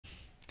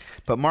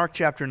But Mark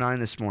chapter 9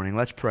 this morning,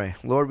 let's pray.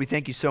 Lord, we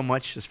thank you so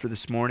much just for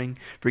this morning,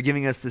 for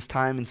giving us this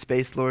time and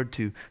space, Lord,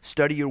 to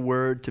study your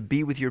word, to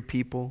be with your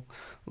people,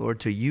 Lord,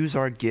 to use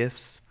our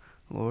gifts,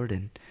 Lord.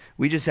 And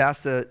we just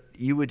ask that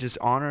you would just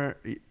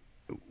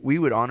we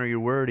would honor your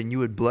word and you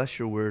would bless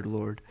your word,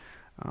 Lord,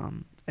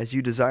 as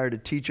you desire to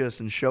teach us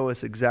and show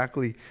us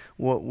exactly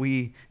what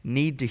we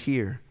need to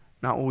hear,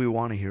 not what we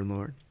want to hear,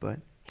 Lord. But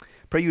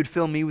pray you would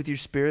fill me with your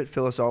spirit,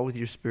 fill us all with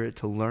your spirit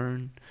to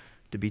learn,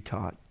 to be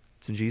taught.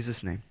 It's in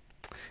Jesus' name.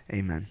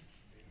 Amen.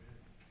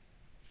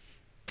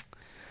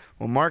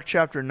 Well, Mark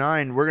chapter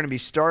 9, we're going to be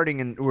starting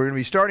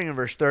in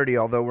verse 30,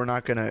 although we're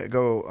not going to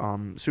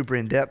go super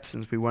in depth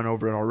since we went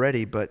over it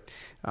already. But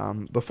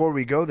before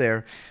we go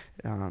there,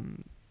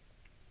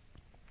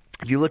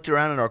 if you looked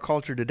around at our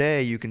culture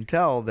today, you can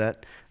tell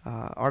that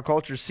our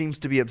culture seems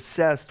to be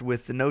obsessed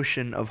with the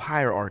notion of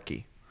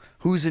hierarchy.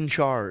 Who's in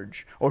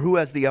charge, or who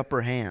has the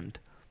upper hand?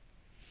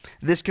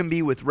 This can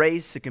be with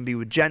race, it can be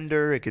with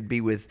gender, it could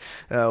be with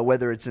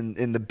whether it's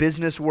in the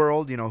business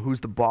world, who's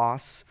the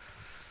boss.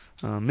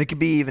 It could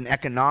be even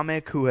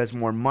economic, who has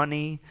more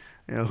money,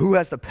 who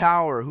has the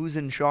power, who's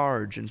in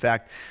charge. In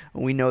fact,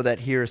 we know that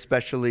here,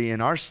 especially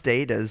in our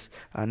state, as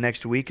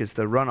next week is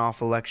the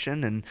runoff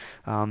election,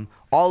 and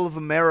all of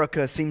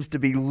America seems to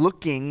be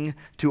looking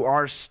to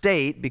our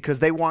state because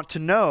they want to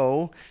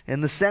know,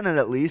 in the Senate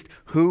at least,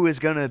 who is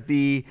going to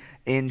be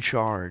in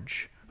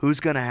charge, who's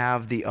going to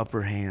have the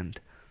upper hand.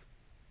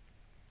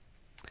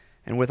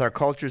 And with our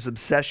culture's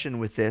obsession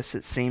with this,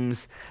 it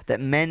seems that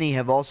many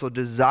have also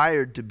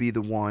desired to be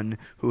the one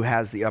who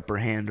has the upper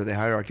hand or the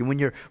hierarchy. When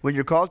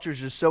your culture is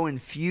just so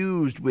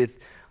infused with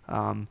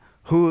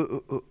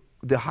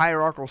the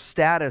hierarchical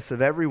status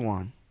of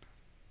everyone,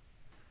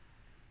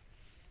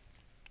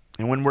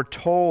 and when we're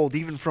told,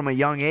 even from a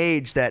young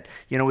age, that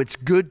it's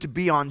good to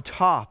be on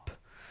top,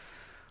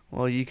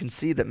 well, you can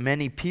see that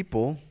many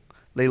people,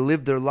 they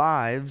live their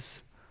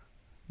lives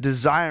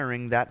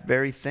desiring that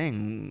very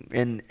thing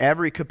in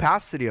every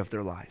capacity of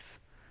their life,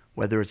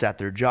 whether it's at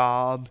their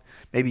job,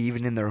 maybe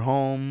even in their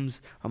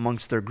homes,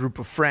 amongst their group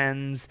of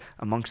friends,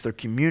 amongst their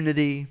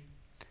community,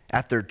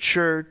 at their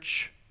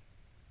church.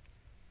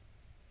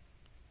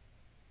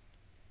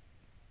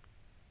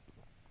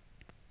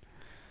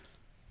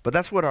 But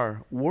that's what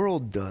our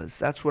world does.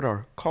 That's what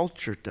our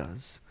culture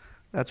does.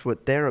 That's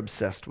what they're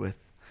obsessed with.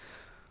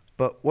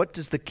 But what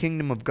does the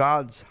kingdom of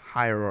God's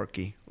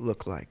hierarchy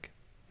look like?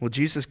 Well,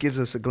 Jesus gives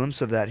us a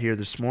glimpse of that here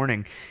this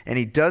morning, and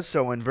he does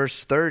so in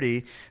verse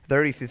 30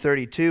 through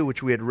 32,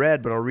 which we had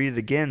read, but I'll read it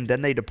again.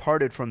 Then they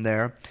departed from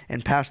there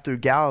and passed through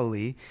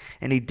Galilee,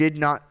 and he did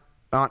not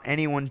want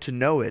anyone to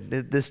know it.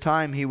 At this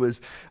time, he was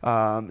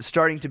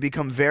starting to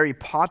become very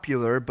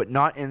popular, but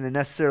not in the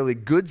necessarily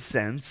good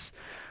sense.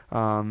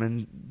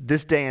 In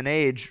this day and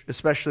age,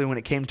 especially when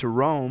it came to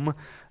Rome,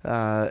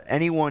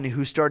 anyone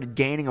who started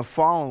gaining a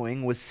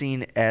following was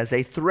seen as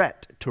a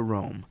threat to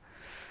Rome.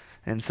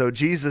 And so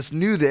Jesus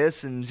knew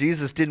this, and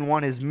Jesus didn't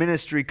want his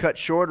ministry cut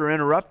short or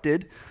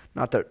interrupted.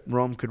 Not that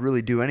Rome could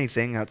really do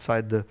anything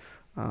outside the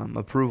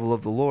approval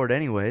of the Lord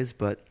anyways,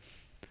 but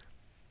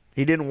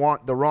he didn't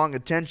want the wrong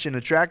attention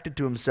attracted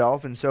to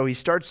himself, and so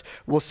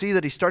we'll see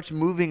that he starts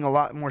moving a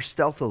lot more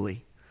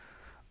stealthily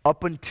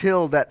up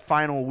until that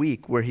final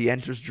week where he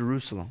enters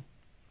Jerusalem.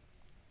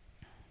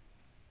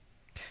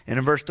 And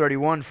in verse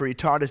 31, for he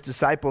taught his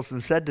disciples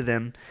and said to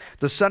them,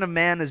 the Son of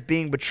Man is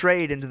being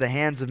betrayed into the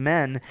hands of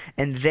men,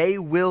 and they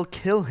will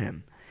kill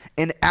him.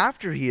 And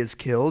after he is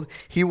killed,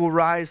 he will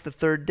rise the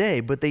third day.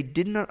 But they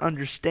did not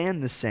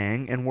understand the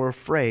saying and were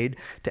afraid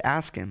to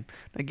ask him.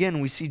 Again,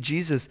 we see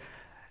Jesus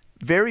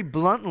very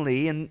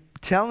bluntly and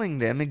telling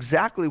them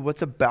exactly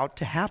what's about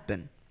to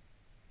happen.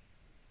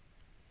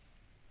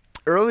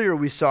 Earlier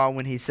we saw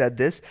when he said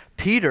this,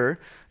 Peter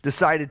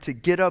decided to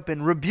get up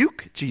and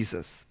rebuke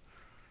Jesus.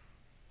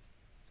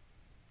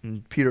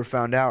 And Peter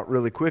found out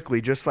really quickly,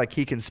 just like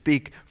he can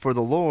speak for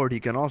the Lord, he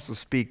can also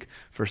speak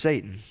for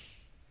Satan.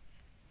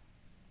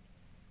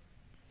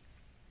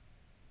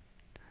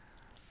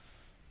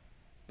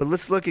 But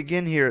let's look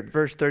again here at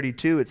verse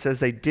 32. It says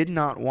they did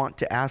not want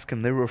to ask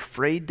him. They were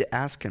afraid to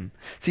ask him.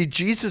 See,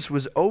 Jesus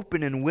was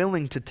open and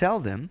willing to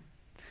tell them,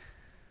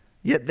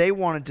 yet they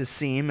wanted to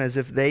seem as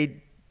if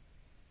they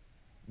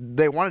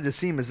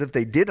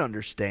did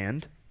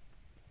understand.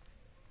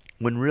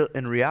 When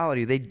in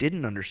reality, they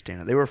didn't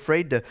understand it. They were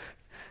afraid to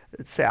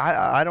say,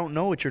 I don't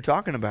know what you're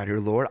talking about here,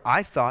 Lord.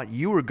 I thought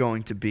you were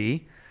going to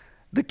be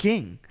the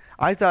king.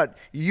 I thought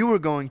you were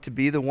going to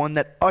be the one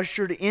that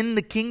ushered in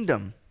the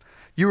kingdom.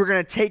 You were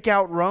going to take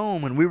out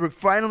Rome, and we were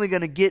finally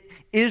going to get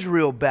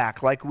Israel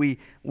back like we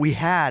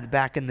had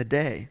back in the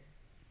day.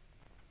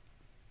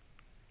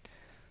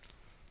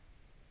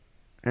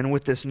 And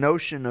with this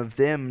notion of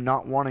them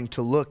not wanting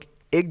to look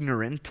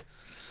ignorant,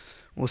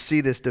 we'll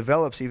see this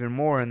develops even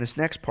more in this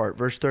next part,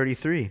 verse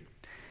 33.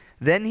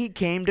 Then he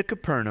came to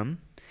Capernaum,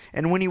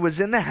 and when he was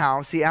in the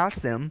house, he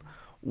asked them,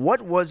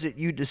 what was it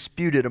you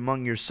disputed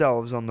among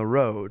yourselves on the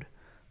road?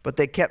 But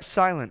they kept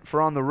silent,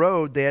 for on the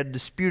road they had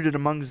disputed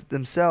among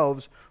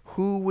themselves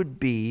who would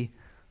be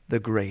the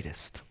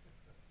greatest.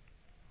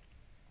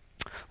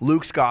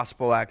 Luke's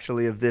gospel,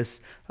 actually, of this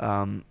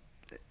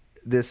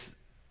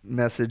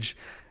message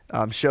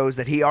shows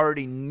that he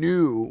already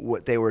knew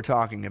what they were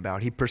talking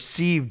about. He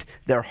perceived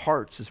their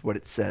hearts, is what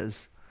it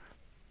says.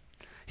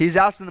 He's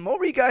asking them, what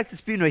were you guys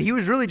disputing about? He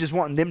was really just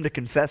wanting them to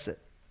confess it.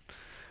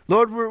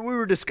 Lord, we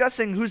were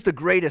discussing who's the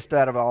greatest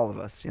out of all of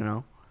us, you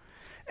know.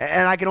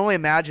 And I can only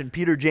imagine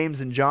Peter, James,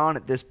 and John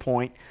at this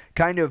point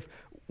kind of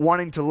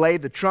wanting to lay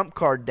the trump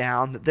card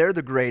down that they're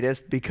the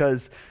greatest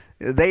because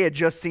they had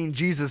just seen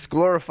Jesus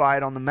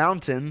glorified on the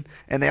mountain,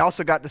 and they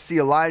also got to see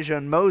Elijah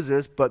and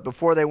Moses, but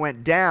before they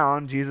went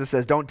down, Jesus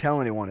says, don't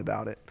tell anyone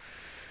about it.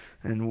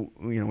 And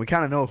we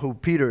kind of know who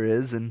Peter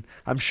is, and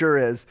I'm sure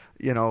as,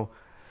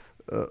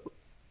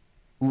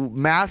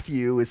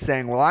 Matthew is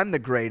saying, well, I'm the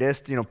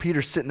greatest.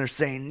 Peter's sitting there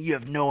saying, you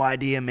have no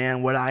idea,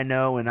 man, what I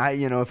know. And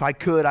if I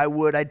could, I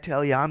would. I'd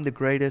tell you I'm the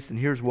greatest, and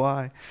here's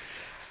why.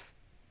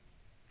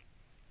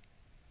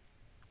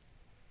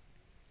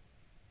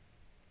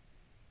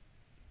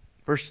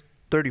 Verse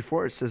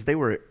 34, it says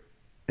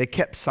they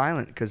kept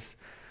silent because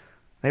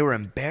they were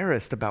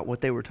embarrassed about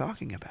what they were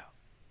talking about.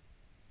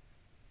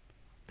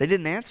 They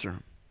didn't answer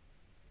him.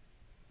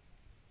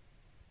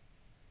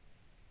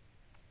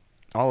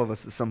 All of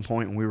us at some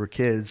point when we were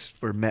kids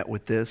were met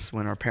with this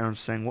when our parents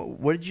were saying,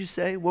 what did you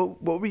say?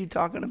 What were you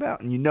talking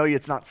about? And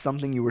it's not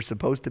something you were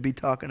supposed to be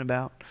talking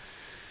about.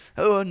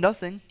 Oh,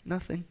 nothing.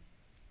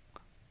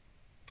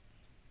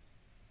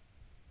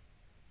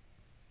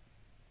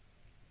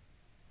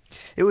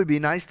 It would be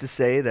nice to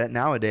say that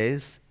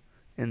nowadays,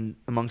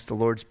 amongst the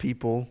Lord's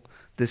people,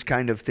 this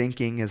kind of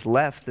thinking has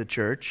left the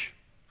church,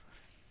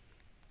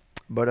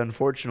 but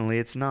unfortunately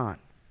it's not.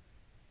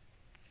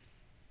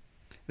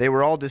 They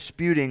were all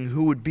disputing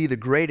who would be the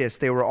greatest.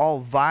 They were all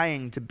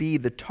vying to be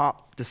the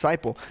top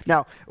disciple.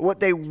 Now, what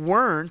they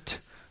weren't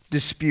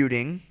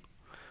disputing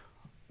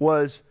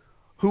was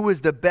who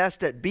was the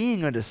best at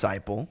being a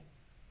disciple.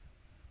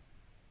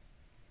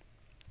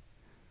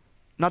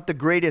 Not the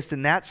greatest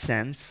in that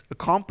sense,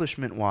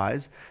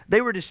 accomplishment-wise.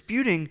 They were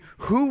disputing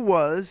who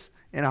was,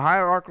 in a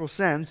hierarchical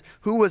sense,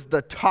 who was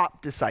the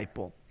top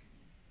disciple.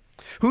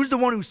 Who's the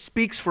one who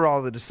speaks for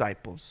all the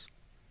disciples?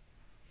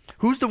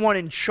 Who's the one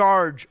in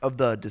charge of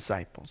the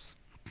disciples?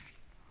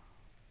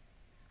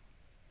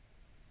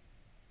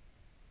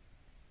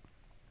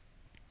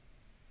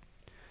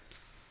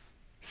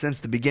 Since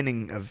the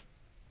beginning of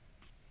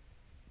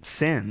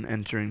sin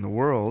entering the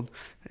world,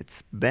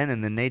 it's been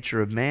in the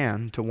nature of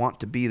man to want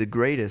to be the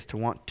greatest, to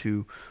want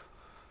to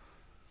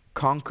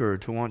conquer,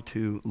 to want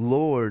to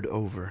lord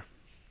over,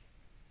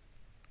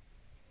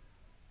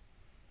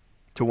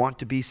 to want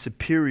to be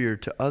superior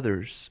to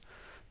others,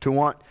 to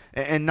want,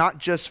 and not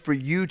just for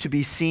you to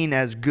be seen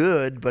as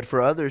good, but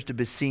for others to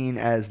be seen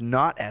as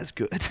not as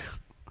good.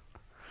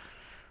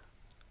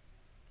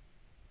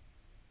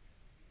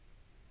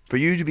 For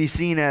you to be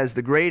seen as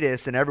the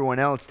greatest and everyone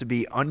else to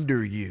be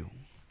under you.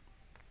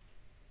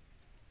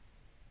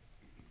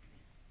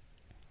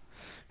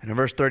 And in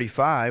verse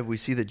 35, we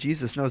see that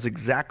Jesus knows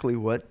exactly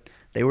what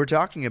they were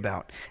talking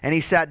about. And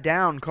he sat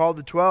down, called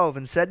the 12,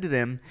 and said to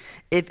them,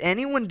 if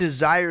anyone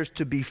desires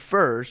to be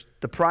first,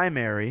 the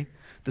primary,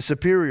 the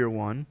superior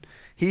one,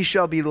 he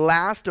shall be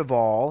last of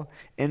all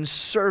and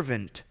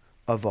servant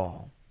of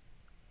all.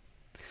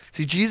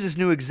 See, Jesus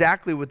knew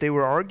exactly what they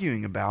were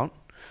arguing about.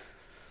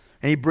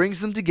 And he brings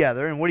them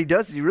together, and what he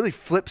does is he really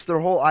flips their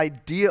whole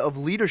idea of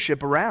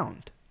leadership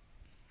around.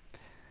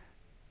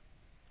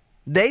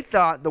 They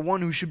thought the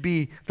one who should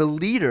be the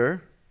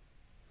leader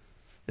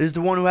is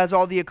the one who has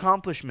all the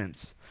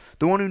accomplishments,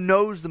 the one who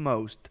knows the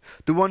most,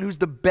 the one who's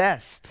the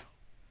best.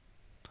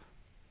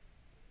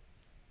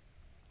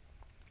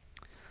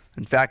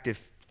 In fact,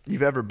 if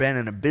you've ever been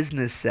in a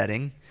business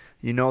setting,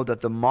 you know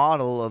that the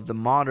model of the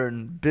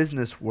modern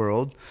business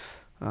world,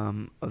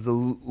 of the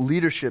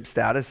leadership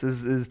status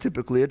is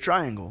typically a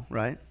triangle,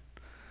 right?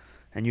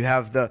 And you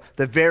have the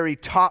very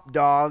top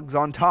dogs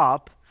on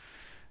top,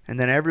 and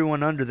then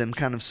everyone under them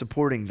kind of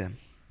supporting them.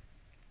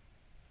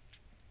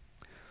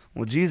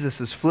 Well,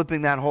 Jesus is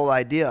flipping that whole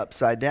idea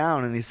upside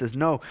down, and he says,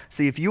 no,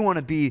 see, if you want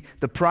to be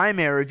the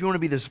primary, if you want to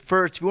be the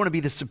first, if you want to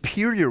be the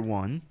superior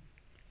one,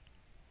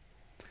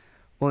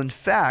 well, in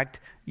fact,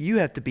 you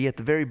have to be at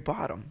the very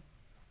bottom.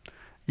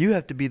 You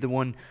have to be the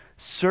one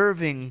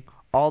serving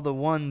all the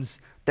ones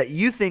that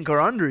you think are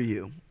under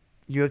you.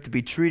 You have to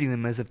be treating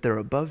them as if they're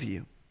above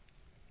you.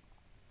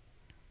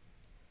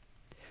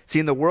 See,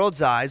 in the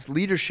world's eyes,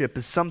 leadership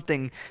is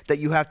something that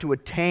you have to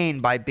attain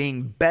by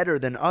being better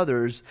than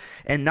others.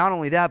 And not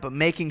only that, but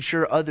making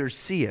sure others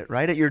see it,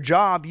 right? At your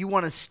job, you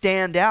want to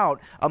stand out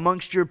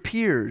amongst your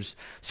peers,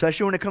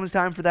 especially when it comes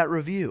time for that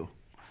review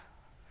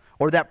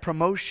or that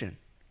promotion.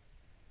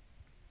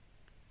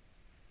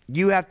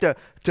 You have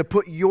to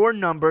put your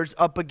numbers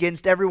up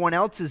against everyone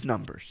else's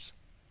numbers.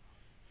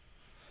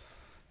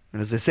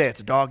 And as they say, it's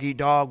a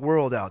dog-eat-dog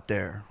world out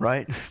there,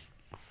 right?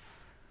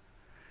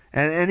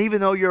 And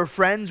even though you're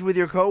friends with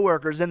your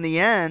coworkers, in the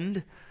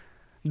end,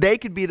 they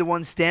could be the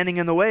ones standing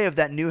in the way of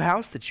that new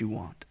house that you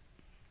want.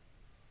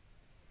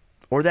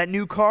 Or that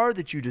new car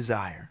that you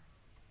desire.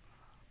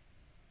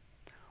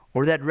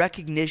 or that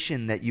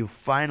recognition that you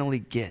finally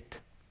get.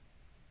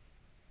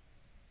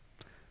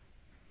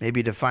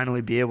 Maybe to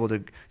finally be able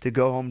to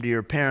go home to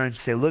your parents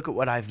and say, look at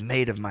what I've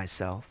made of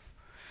myself.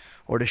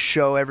 Or to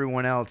show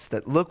everyone else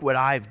that look what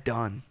I've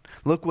done.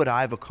 Look what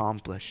I've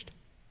accomplished.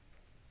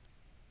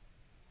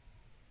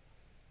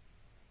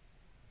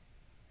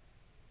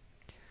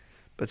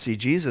 But see,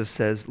 Jesus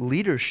says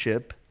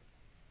leadership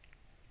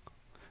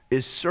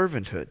is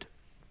servanthood.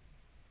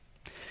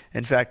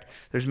 In fact,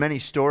 there's many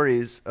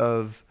stories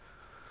of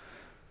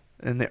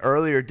in the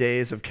earlier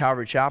days of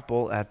Calvary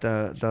Chapel at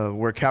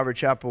where Calvary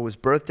Chapel was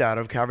birthed out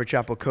of, Calvary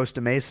Chapel,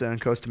 Costa Mesa in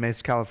Costa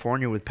Mesa,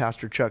 California, with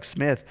Pastor Chuck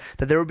Smith,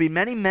 that there would be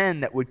many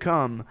men that would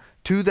come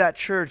to that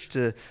church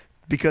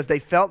because they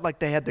felt like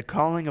they had the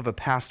calling of a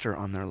pastor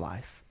on their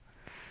life.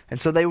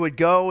 And so they would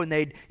go and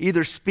they'd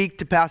either speak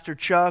to Pastor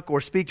Chuck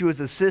or speak to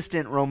his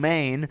assistant,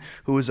 Romaine,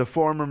 who was a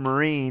former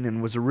Marine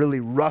and was a really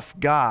rough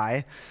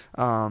guy.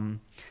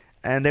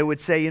 And they would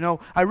say,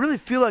 I really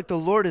feel like the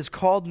Lord has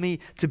called me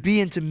to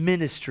be into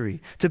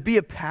ministry, to be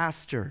a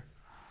pastor,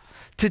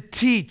 to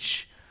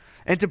teach,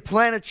 and to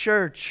plant a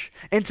church,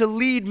 and to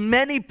lead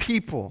many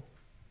people.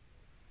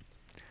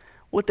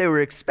 What they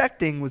were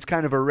expecting was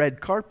kind of a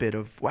red carpet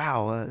of,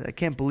 wow, I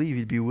can't believe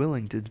you'd be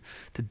willing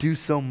to do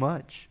so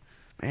much.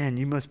 Man,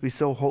 you must be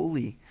so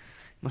holy.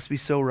 You must be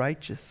so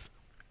righteous.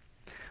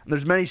 And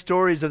there's many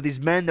stories of these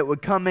men that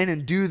would come in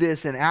and do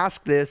this and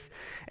ask this,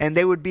 and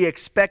they would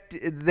expect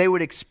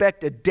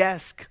a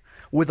desk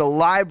with a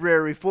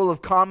library full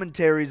of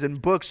commentaries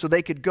and books so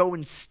they could go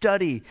and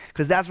study,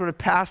 because that's what a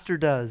pastor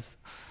does.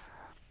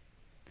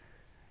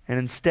 And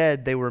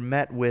instead, they were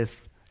met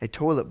with a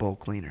toilet bowl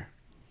cleaner,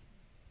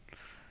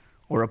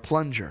 or a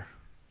plunger,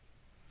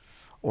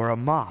 or a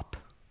mop.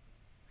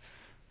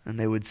 And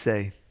they would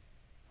say,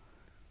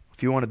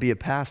 if you want to be a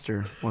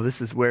pastor, well,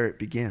 this is where it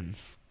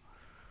begins.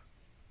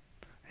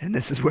 And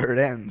this is where it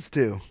ends,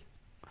 too.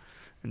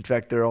 In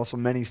fact, there are also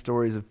many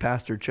stories of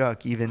Pastor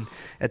Chuck, even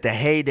at the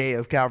heyday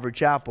of Calvary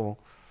Chapel,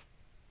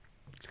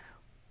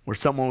 where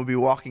someone would be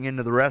walking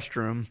into the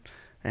restroom,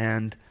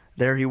 and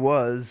there he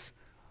was,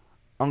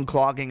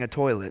 unclogging a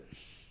toilet,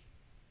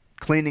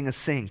 cleaning a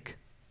sink,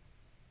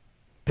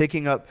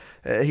 picking up.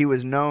 He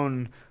was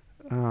known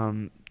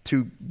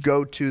to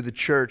go to the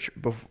church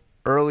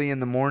early in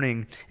the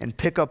morning and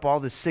pick up all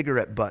the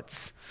cigarette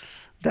butts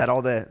that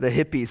all the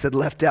hippies had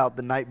left out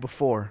the night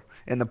before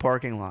in the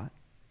parking lot.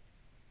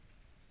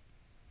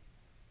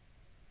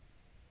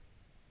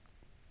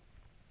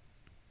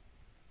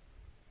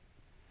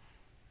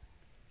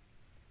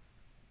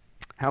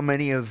 How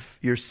many of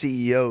your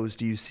CEOs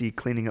do you see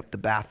cleaning up the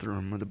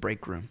bathroom or the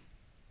break room?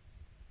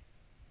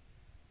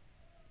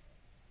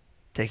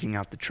 Taking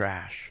out the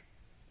trash?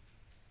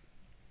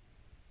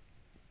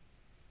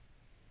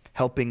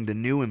 Helping the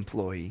new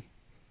employee?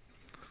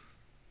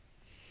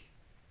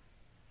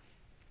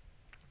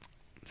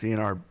 See, in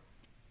our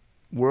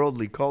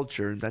worldly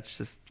culture, that's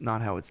just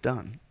not how it's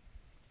done.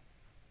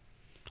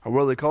 Our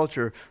worldly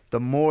culture,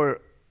 the more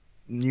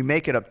you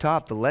make it up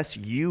top, the less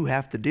you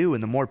have to do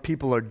and the more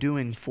people are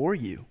doing for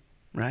you,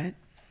 right?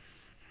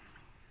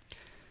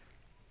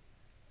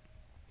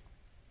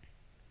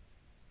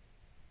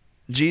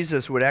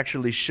 Jesus would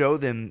actually show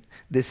them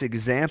this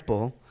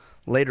example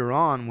later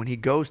on when he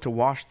goes to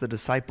wash the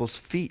disciples'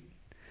 feet,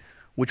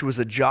 which was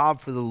a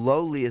job for the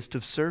lowliest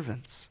of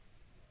servants.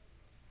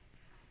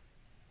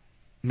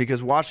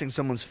 Because washing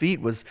someone's feet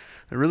was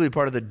really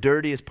part of the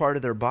dirtiest part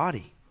of their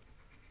body.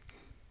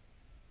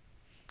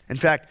 In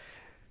fact,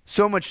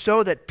 so much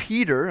so that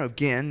Peter,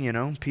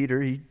 again, Peter,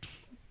 he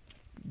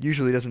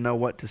usually doesn't know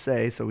what to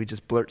say, so he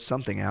just blurts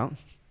something out.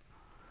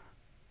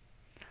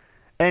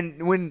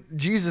 And when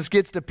Jesus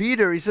gets to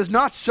Peter, he says,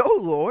 "Not so,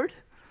 Lord.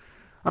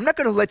 I'm not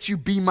going to let you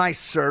be my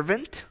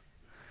servant.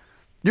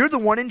 You're the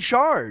one in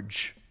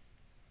charge."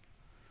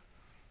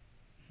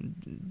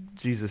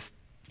 Jesus,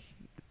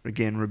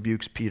 again,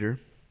 rebukes Peter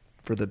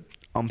for the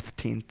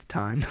umpteenth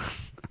time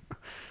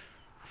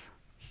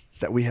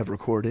that we have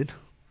recorded.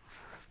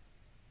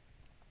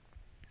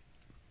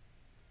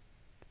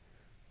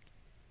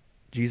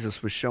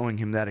 Jesus was showing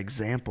him that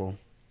example.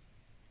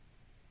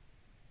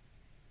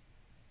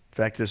 In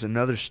fact, there's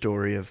another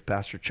story of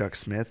Pastor Chuck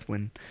Smith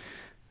when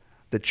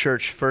the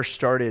church first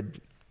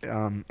started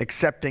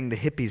accepting the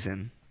hippies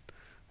in.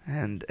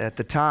 And at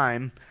the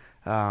time,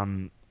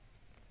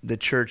 the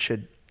church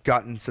had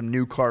gotten some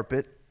new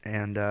carpet,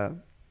 and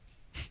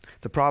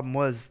the problem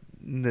was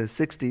in the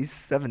 60s,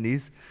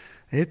 70s,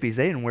 the hippies,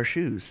 they didn't wear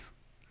shoes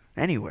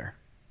anywhere.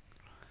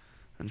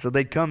 And so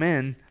they'd come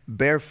in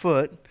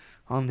barefoot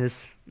on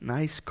this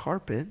nice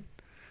carpet,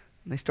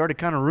 and they started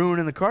kind of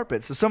ruining the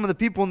carpet. So some of the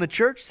people in the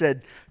church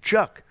said,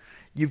 "Chuck,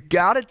 you've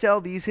got to tell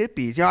these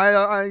hippies,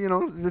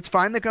 it's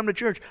fine they come to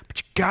church,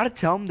 but you got to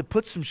tell them to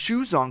put some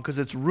shoes on because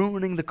it's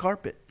ruining the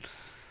carpet."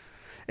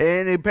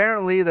 And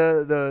apparently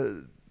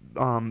the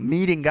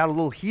meeting got a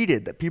little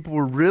heated, that people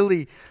were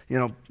really,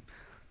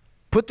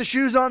 put the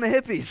shoes on the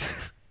hippies.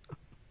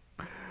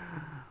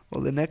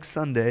 Well, the next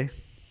Sunday,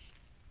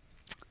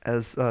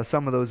 as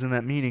some of those in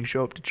that meeting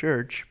show up to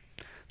church,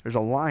 there's a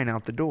line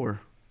out the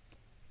door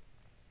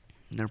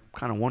And they're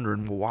kind of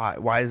wondering, well, why?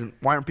 Why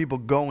aren't people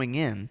going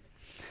in?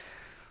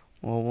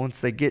 Well, once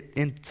they get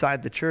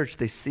inside the church,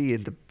 they see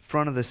in the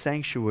front of the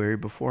sanctuary,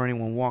 before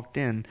anyone walked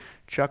in,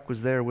 Chuck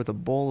was there with a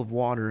bowl of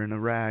water and a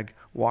rag,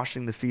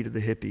 washing the feet of the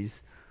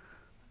hippies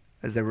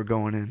as they were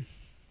going in.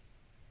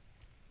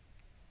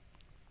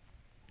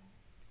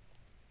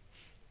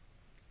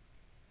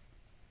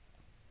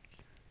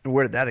 And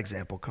where did that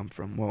example come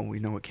from? Well, we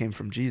know it came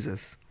from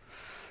Jesus.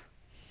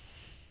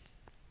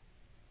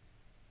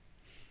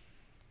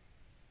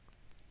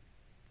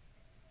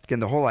 Again,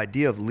 the whole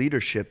idea of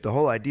leadership, the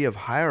whole idea of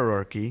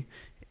hierarchy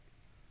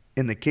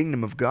in the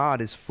kingdom of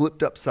God is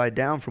flipped upside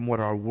down from what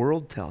our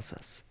world tells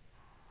us.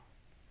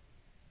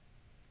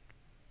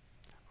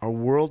 Our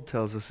world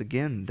tells us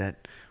again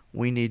that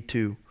we need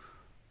to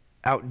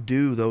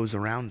outdo those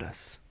around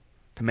us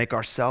to make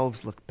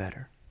ourselves look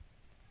better.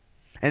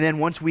 And then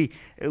once we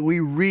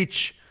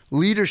reach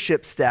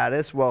leadership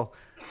status, well,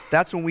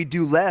 that's when we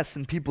do less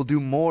and people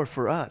do more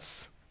for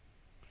us.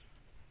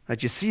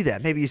 That you see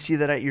that. Maybe you see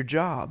that at your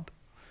job.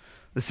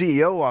 The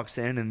CEO walks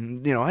in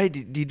and, hey,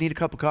 do you need a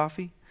cup of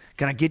coffee?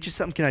 Can I get you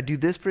something? Can I do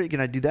this for you? Can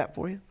I do that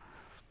for you?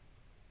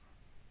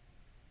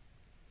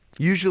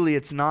 Usually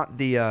it's not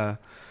the,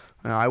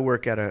 I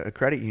work at a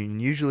credit union.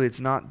 Usually it's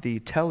not the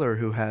teller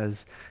who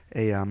has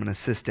an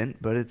assistant,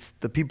 but it's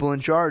the people in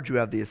charge who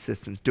have the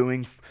assistants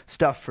doing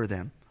stuff for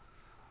them.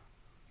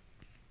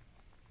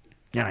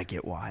 And I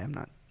get why. I'm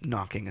not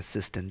knocking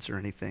assistants or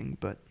anything,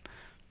 but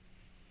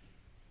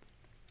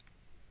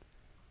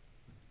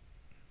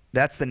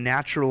that's the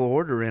natural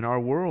order in our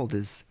world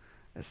is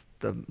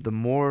the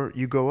more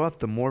you go up,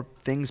 the more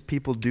things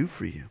people do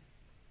for you.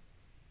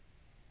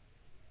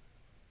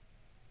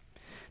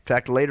 In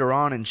fact, later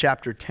on in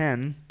chapter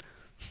 10,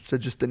 so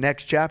just the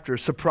next chapter,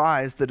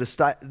 surprise, the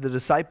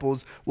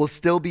disciples will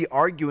still be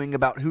arguing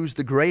about who's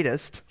the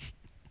greatest,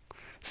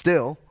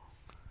 still.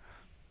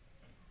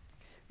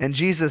 And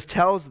Jesus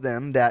tells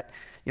them that,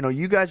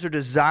 you guys are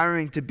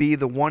desiring to be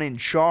the one in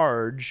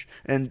charge,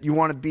 and you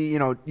want to be,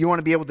 you want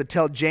to be able to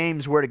tell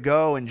James where to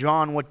go and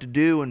John what to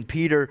do and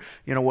Peter,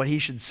 what he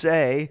should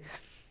say.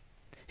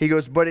 He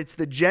goes, but it's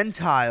the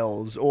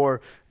Gentiles,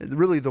 or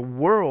really the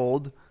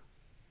world,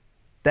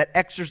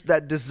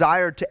 that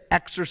desire to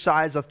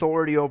exercise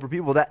authority over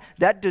people,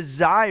 that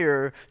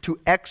desire to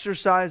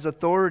exercise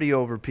authority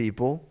over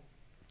people,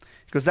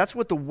 because that's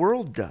what the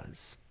world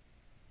does.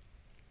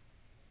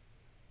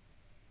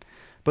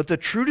 But the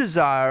true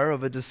desire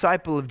of a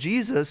disciple of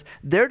Jesus,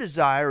 their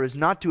desire is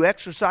not to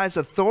exercise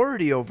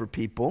authority over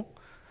people.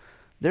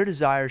 Their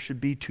desire should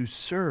be to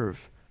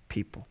serve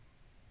people.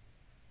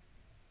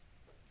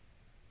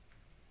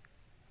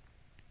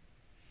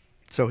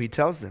 So he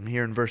tells them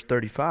here in verse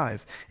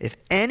 35, if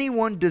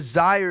anyone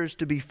desires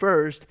to be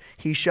first,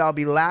 he shall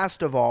be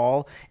last of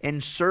all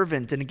and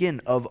servant, and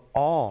again, of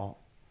all.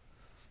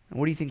 And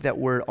what do you think that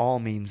word all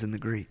means in the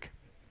Greek?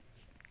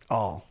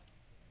 All.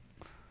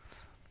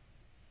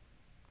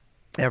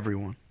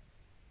 Everyone.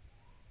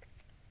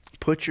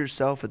 Put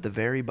yourself at the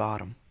very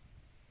bottom.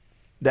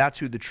 That's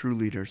who the true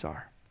leaders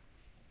are.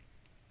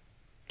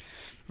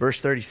 Verse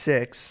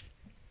 36,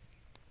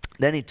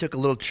 then he took a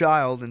little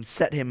child and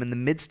set him in the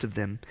midst of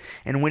them.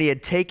 And when he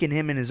had taken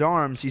him in his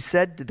arms, he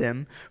said to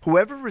them,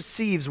 whoever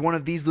receives one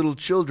of these little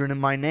children in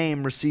my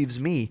name receives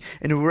me.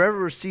 And whoever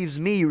receives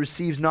me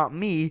receives not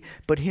me,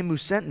 but him who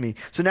sent me.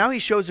 So now he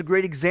shows a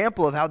great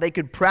example of how they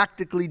could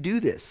practically do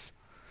this.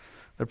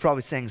 They're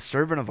probably saying,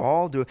 servant of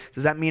all? Does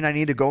that mean I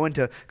need to go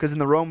into, because in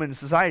the Roman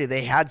society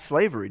they had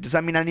slavery. Does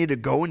that mean I need to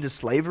go into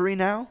slavery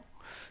now?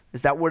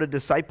 Is that what a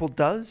disciple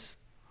does?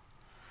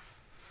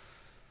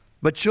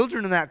 But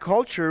children in that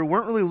culture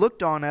weren't really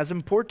looked on as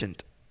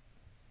important.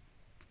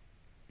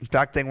 In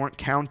fact, they weren't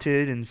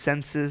counted in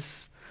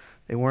census.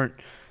 They weren't,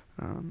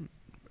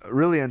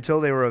 really until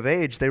they were of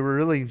age, they were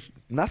really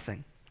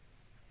nothing.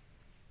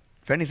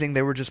 If anything,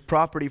 they were just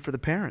property for the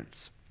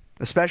parents,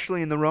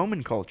 especially in the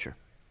Roman culture.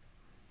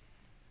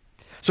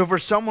 So for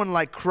someone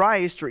like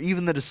Christ or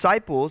even the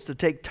disciples to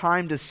take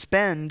time to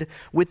spend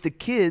with the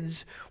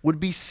kids would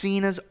be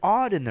seen as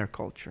odd in their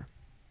culture.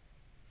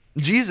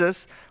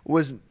 Jesus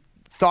was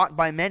thought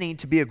by many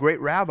to be a great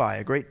rabbi,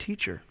 a great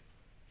teacher.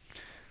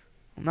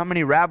 Not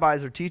many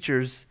rabbis or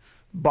teachers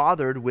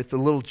bothered with the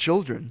little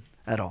children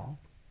at all.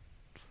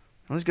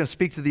 I'm just going to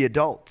speak to the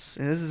adults.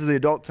 And this is the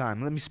adult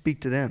time. Let me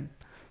speak to them.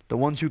 The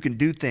ones who can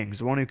do things,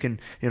 the one who can,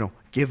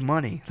 give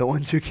money, the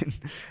ones who can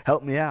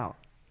help me out.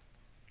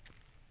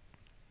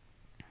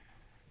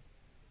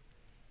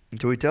 And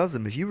so he tells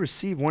them, if you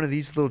receive one of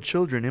these little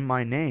children in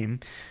my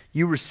name,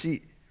 you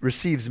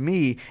receives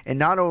me, and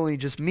not only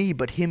just me,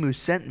 but him who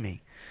sent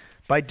me.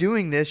 By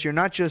doing this, you're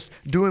not just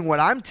doing what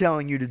I'm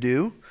telling you to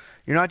do.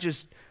 You're not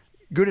just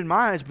good in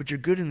my eyes, but you're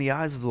good in the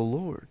eyes of the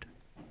Lord.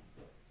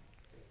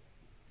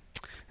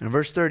 And in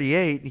verse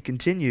 38, he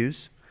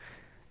continues,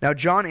 now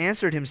John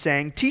answered him,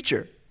 saying,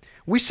 Teacher,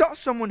 we saw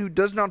someone who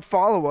does not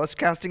follow us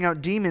casting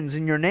out demons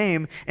in your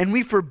name, and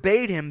we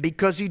forbade him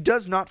because he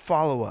does not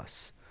follow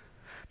us.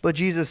 But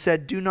Jesus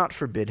said, "Do not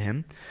forbid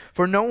him,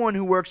 for no one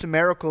who works a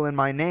miracle in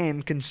my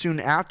name can soon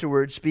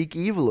afterwards speak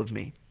evil of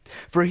me.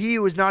 For he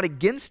who is not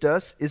against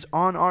us is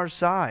on our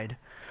side.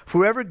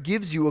 Whoever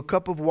gives you a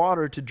cup of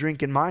water to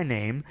drink in my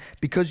name,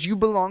 because you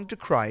belong to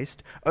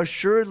Christ,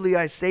 assuredly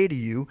I say to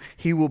you,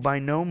 he will by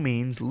no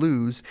means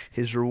lose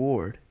his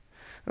reward."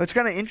 Now, it's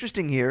kind of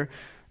interesting here.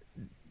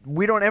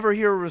 We don't ever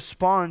hear a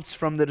response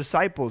from the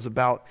disciples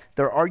about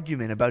their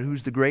argument about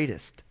who's the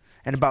greatest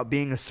and about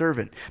being a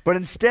servant. But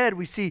instead,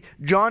 we see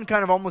John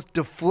kind of almost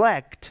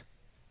deflect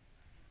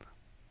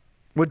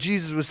what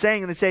Jesus was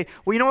saying, and they say,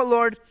 "Well, you know what,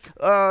 Lord?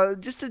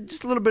 Just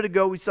a little bit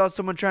ago, we saw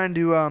someone trying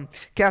to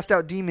cast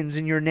out demons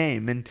in your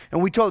name, and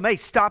we told them, hey,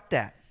 stop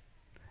that."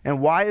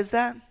 And why is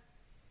that?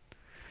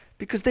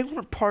 Because they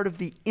weren't part of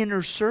the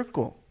inner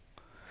circle.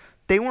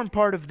 They weren't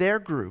part of their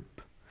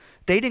group.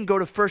 They didn't go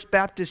to First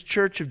Baptist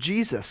Church of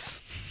Jesus.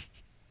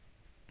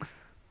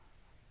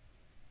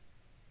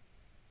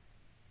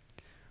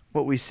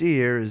 What we see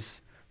here is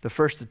the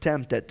first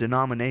attempt at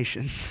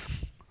denominations.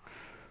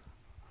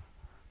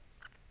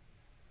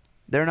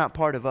 They're not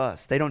part of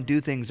us. They don't do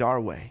things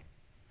our way.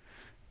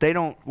 They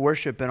don't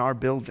worship in our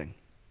building.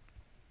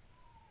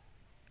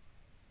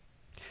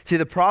 See,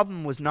 the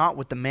problem was not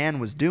what the man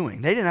was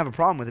doing. They didn't have a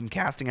problem with him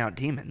casting out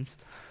demons.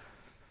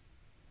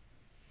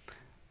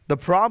 The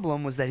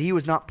problem was that he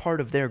was not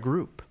part of their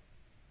group.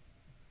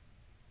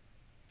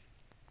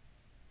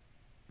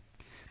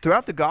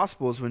 Throughout the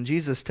Gospels, when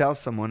Jesus tells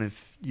someone,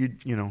 if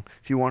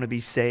you want to be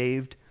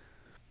saved,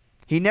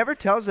 he never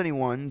tells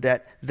anyone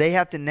that they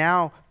have to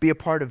now be a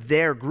part of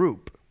their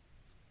group.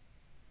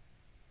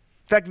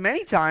 In fact,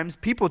 many times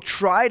people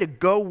try to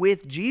go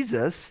with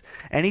Jesus,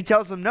 and he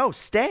tells them, no,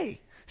 stay.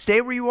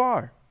 Stay where you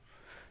are.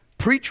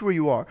 Preach where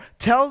you are.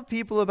 Tell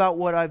people about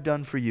what I've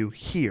done for you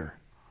here.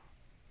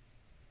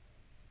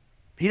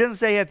 He doesn't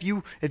say if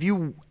you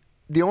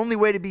the only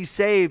way to be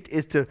saved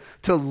is to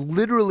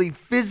literally,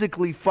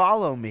 physically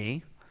follow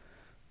me.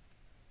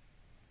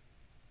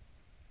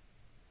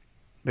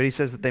 But he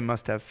says that they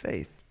must have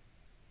faith.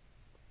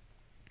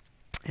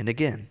 And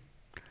again,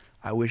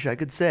 I wish I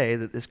could say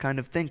that this kind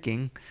of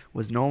thinking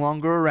was no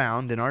longer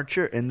around in our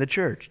church, in the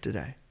church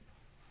today.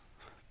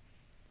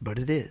 But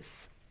it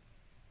is.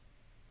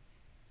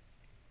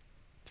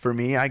 For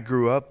me, I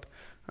grew up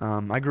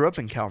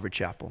in Calvary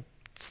Chapel.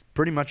 It's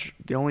pretty much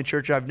the only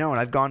church I've known.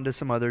 I've gone to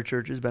some other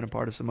churches, been a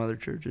part of some other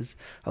churches,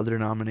 other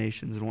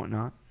denominations and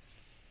whatnot.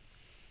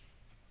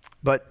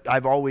 But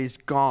I've always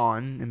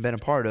gone and been a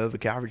part of a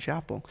Calvary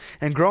Chapel.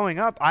 And growing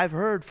up, I've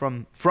heard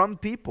from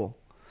people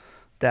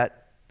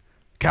that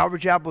Calvary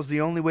Chapel is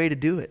the only way to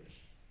do it.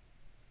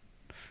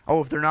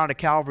 Oh, if they're not a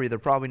Calvary, they're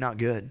probably not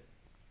good.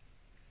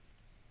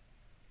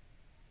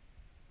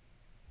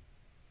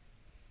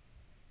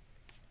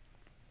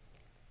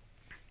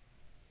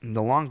 And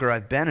the longer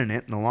I've been in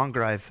it, and the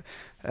longer I've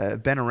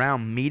been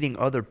around meeting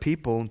other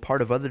people and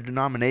part of other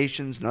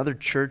denominations and other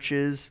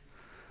churches,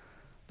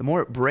 the more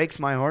it breaks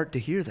my heart to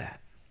hear that.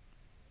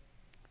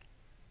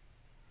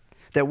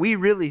 That we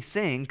really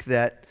think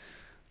that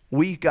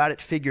we got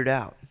it figured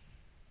out.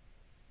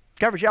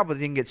 Calvary Chapel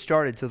didn't get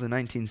started till the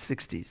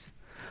 1960s.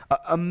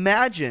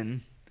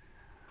 Imagine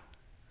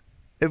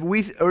if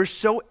we are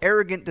so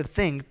arrogant to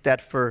think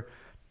that for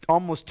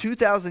almost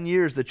 2,000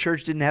 years the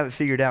church didn't have it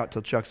figured out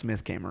till Chuck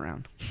Smith came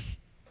around.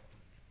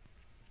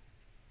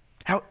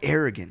 How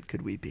arrogant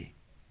could we be?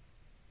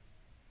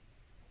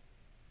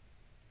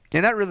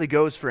 And that really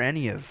goes for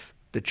any of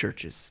the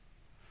churches.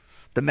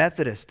 The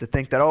Methodists, to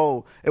think that,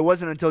 oh, it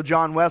wasn't until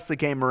John Wesley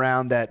came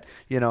around that,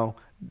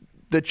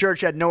 the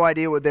church had no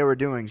idea what they were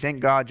doing.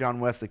 Thank God John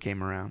Wesley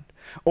came around.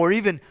 Or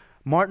even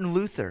Martin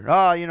Luther.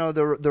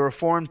 The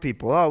Reformed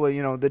people.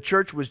 The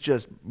church was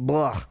just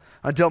blah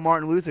until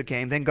Martin Luther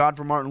came. Thank God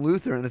for Martin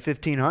Luther in the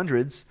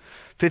 1500s.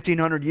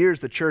 1500 years,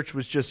 the church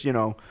was just,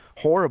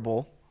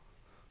 horrible.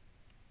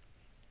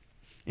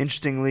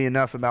 Interestingly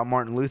enough about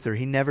Martin Luther,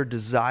 he never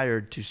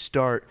desired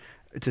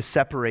to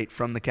separate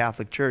from the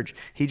Catholic Church.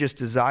 He just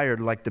desired,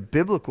 like the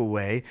biblical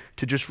way,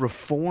 to just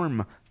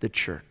reform the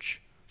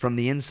church from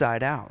the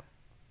inside out.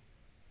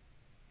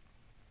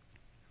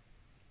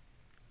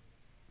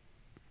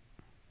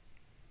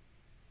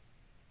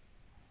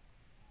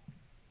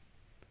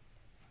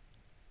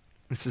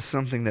 This is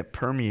something that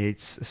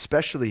permeates,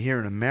 especially here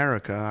in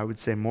America, I would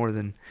say more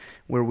than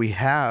where we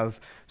have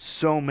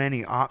so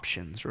many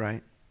options,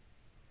 right?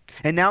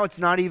 And now it's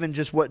not even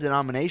just what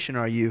denomination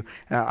are you.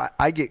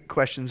 I get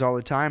questions all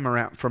the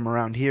time from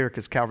around here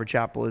because Calvary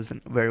Chapel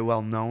isn't very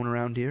well known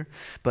around here.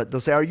 But they'll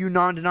say, are you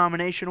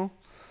non-denominational?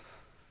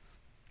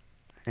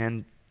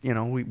 And,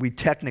 we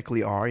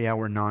technically are. Yeah,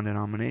 we're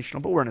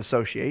non-denominational, but we're an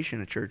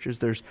association of churches.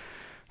 There's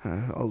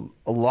a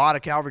lot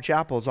of Calvary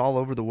Chapels all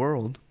over the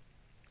world.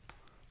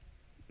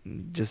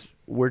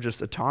 We're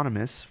just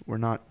autonomous. We're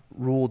not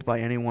ruled by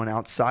anyone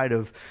outside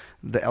of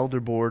the elder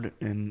board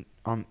in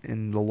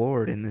the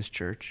Lord in this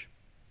church.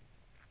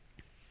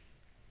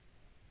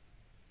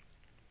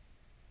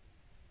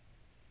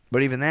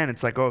 But even then,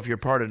 it's like, oh, if you're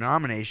part of a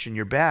denomination,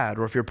 you're bad.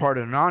 Or if you're part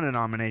of a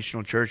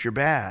non-denominational church, you're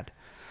bad.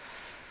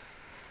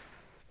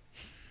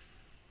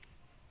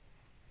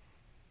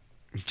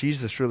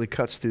 Jesus really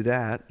cuts through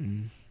that.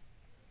 And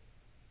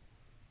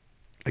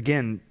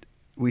again,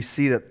 we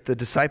see that the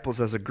disciples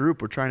as a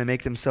group were trying to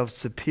make themselves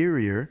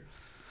superior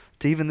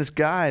to even this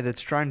guy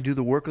that's trying to do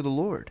the work of the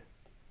Lord.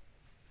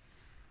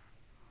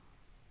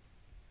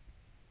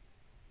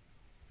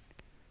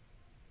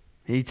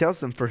 He tells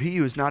them, for he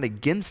who is not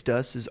against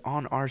us is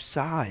on our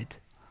side.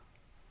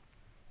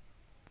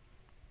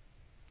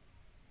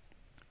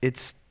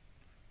 It's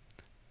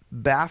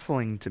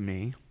baffling to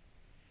me,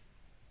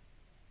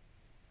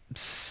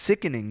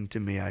 sickening to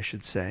me, I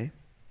should say,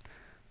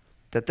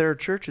 that there are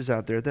churches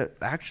out there that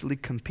actually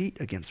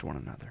compete against one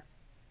another.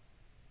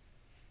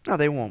 Now,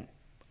 they won't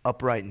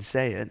upright and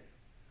say it.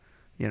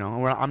 You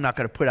know, I'm not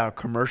going to put out a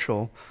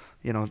commercial,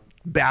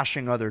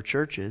 bashing other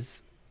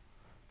churches.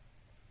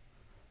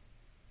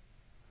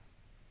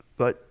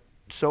 But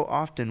so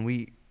often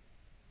we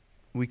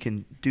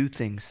can do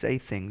things, say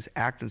things,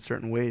 act in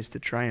certain ways to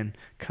try and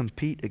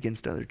compete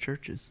against other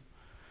churches.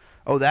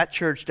 Oh, that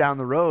church down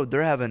the road,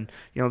 they're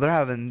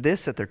having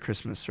this at their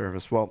Christmas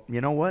service. Well, you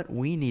know what?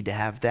 We need to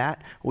have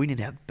that. We need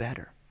to have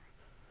better.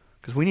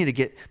 Because we need to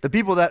get, the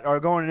people that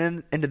are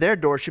going into their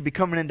door should be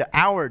coming into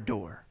our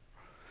door.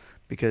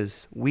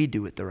 Because we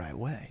do it the right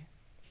way.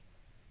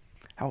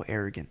 How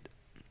arrogant.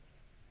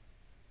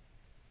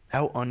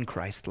 How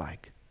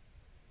un-Christ-like.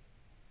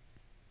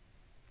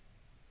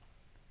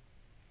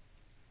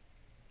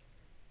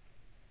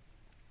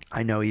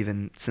 I know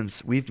even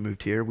since we've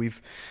moved here,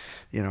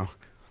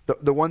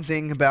 the one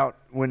thing about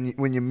when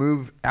you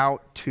move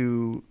out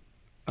to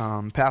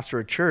pastor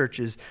a church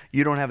is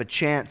you don't have a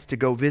chance to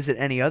go visit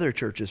any other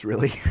churches,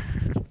 really.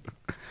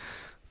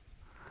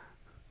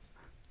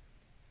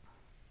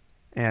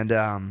 And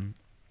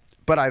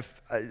but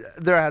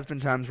there has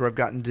been times where I've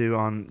gotten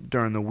to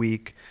during the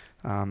week.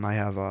 I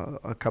have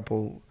a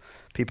couple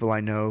people I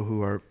know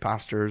who are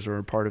pastors or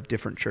are part of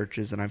different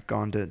churches, and I've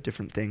gone to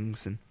different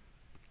things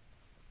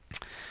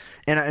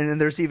And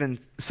there's even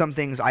some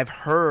things I've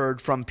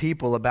heard from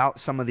people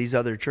about some of these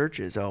other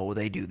churches. Oh, well,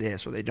 they do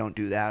this, or they don't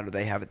do that, or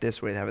they have it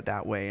this way, they have it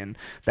that way, and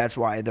that's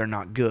why they're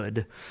not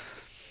good.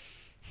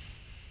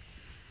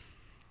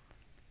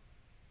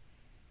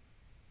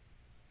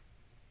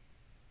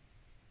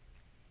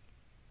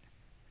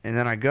 And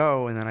then I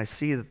go, and then I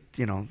see that,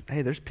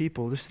 hey, there's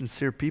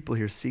sincere people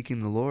here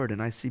seeking the Lord,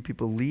 and I see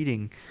people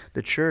leading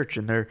the church,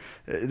 and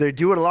they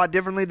do it a lot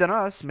differently than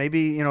us.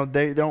 Maybe,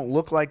 they don't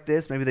look like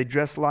this. Maybe they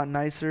dress a lot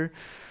nicer.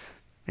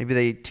 Maybe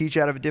they teach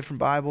out of a different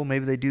Bible.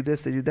 Maybe they do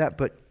this, they do that.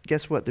 But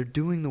guess what? They're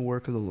doing the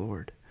work of the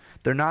Lord.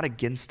 They're not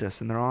against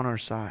us, and they're on our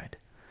side.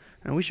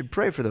 And we should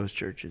pray for those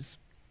churches.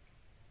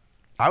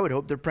 I would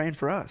hope they're praying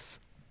for us.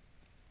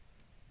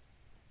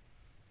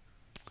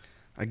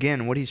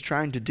 Again, what he's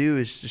trying to do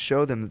is to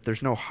show them that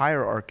there's no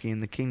hierarchy in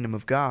the kingdom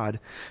of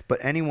God, but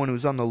anyone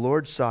who's on the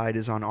Lord's side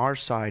is on our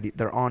side.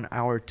 They're on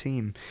our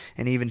team.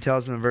 And he even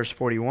tells them in verse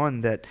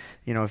 41 that,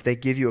 if they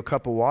give you a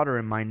cup of water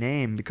in my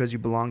name because you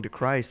belong to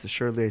Christ,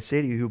 assuredly I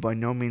say to you, who by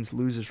no means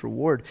loses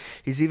reward.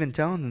 He's even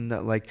telling them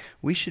that,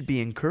 we should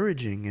be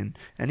encouraging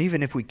and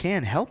even if we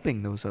can,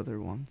 helping those other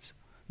ones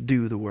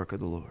do the work of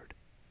the Lord.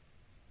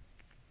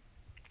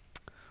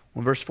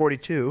 Well, verse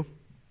 42...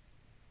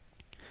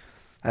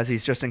 as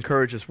he's just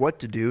encouraged us what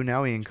to do,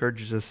 now he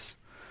encourages us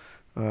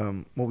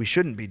what we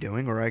shouldn't be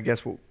doing, or I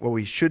guess what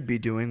we should be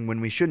doing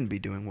when we shouldn't be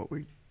doing what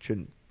we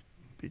shouldn't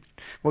be.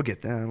 We'll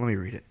get there. Let me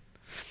read it.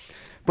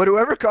 But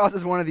whoever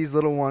causes one of these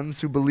little ones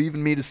who believe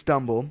in me to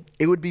stumble,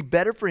 it would be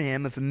better for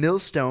him if a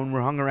millstone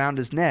were hung around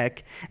his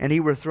neck and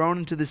he were thrown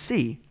into the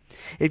sea.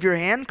 If your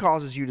hand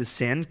causes you to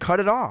sin, cut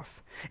it off.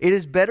 It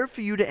is better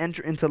for you to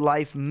enter into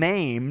life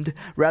maimed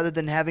rather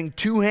than having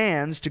two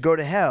hands to go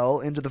to hell,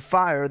 into the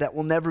fire that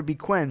will never be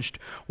quenched,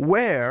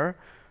 where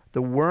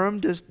their worm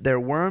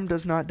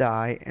does not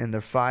die and their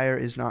fire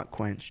is not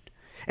quenched.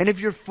 And if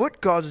your foot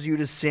causes you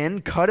to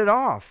sin, cut it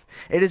off.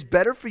 It is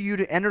better for you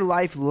to enter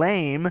life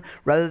lame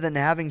rather than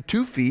having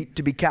 2 feet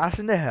to be cast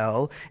into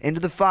hell, into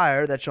the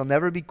fire that shall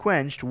never be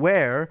quenched,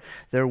 where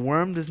their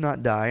worm does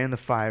not die and the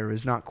fire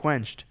is not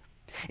quenched.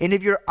 And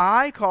if your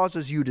eye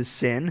causes you to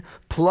sin,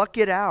 pluck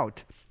it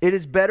out. It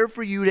is better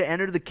for you to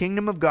enter the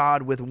kingdom of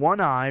God with one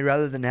eye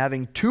rather than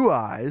having 2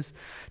 eyes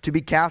to be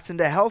cast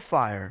into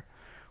hellfire,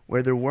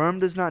 where the worm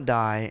does not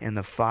die and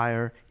the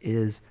fire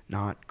is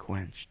not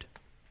quenched.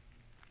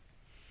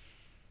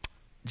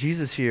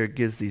 Jesus here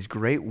gives these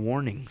great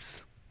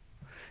warnings.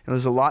 And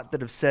there's a lot that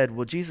have said,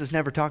 well, Jesus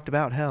never talked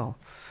about hell.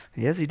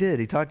 Yes, he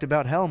did. He talked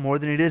about hell more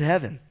than he did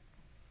heaven.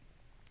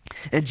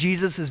 And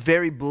Jesus is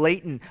very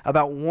blatant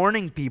about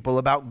warning people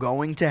about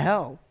going to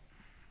hell.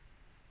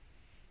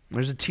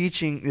 There's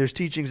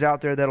teachings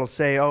out there that'll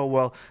say, oh,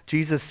 well,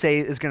 Jesus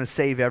is going to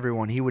save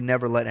everyone. He would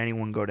never let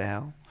anyone go to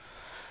hell.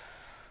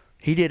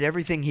 He did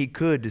everything he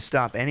could to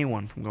stop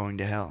anyone from going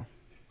to hell.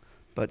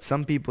 But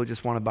some people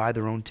just want to buy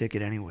their own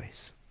ticket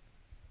anyways.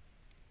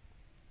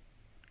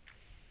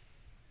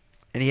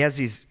 And he has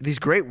these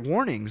great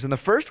warnings. And the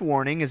first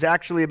warning is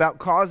actually about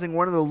causing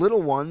one of the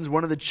little ones,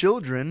 one of the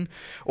children,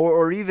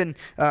 or even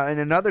in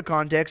another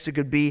context, it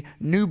could be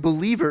new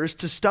believers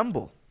to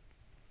stumble.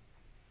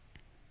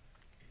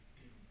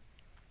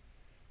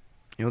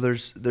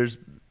 There's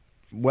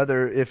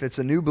whether if it's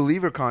a new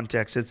believer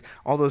context, it's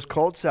all those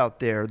cults out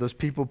there, those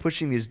people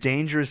pushing these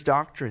dangerous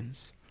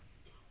doctrines.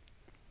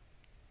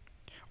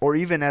 Or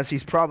even as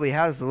he's probably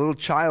has the little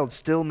child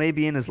still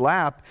maybe in his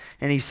lap,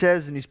 and he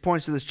says, and he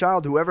points to this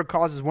child, whoever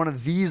causes one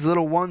of these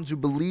little ones who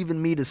believe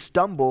in me to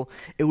stumble,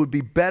 it would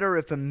be better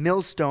if a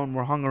millstone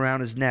were hung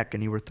around his neck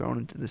and he were thrown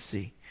into the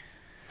sea.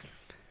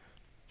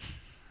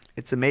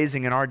 It's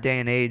amazing in our day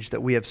and age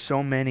that we have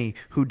so many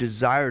who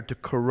desire to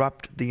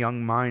corrupt the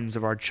young minds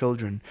of our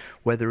children,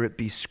 whether it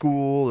be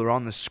school or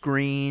on the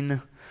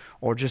screen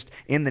or just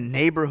in the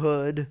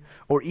neighborhood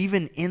or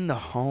even in the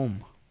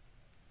home.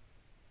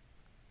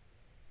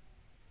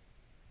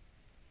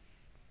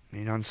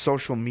 On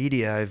social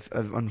media, I've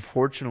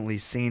unfortunately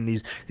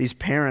seen these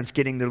parents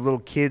getting their little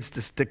kids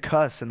to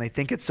cuss, and they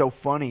think it's so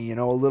funny.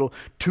 A little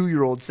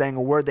 2-year-old saying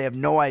a word they have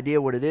no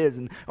idea what it is,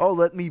 and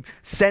let me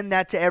send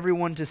that to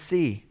everyone to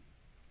see.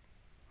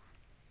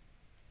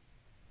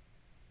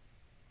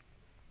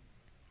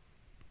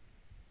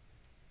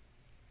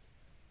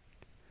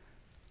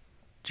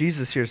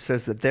 Jesus here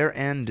says that their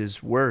end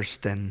is worse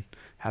than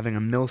having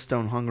a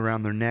millstone hung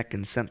around their neck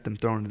and sent them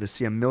thrown into the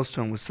sea. A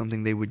millstone was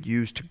something they would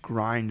use to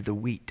grind the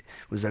wheat.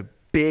 It was a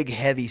big,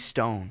 heavy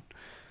stone.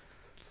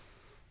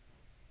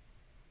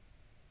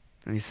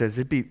 And he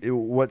says,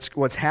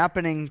 what's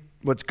happening,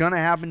 what's going to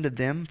happen to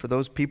them, for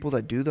those people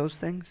that do those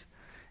things,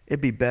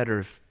 it'd be better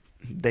if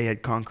they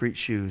had concrete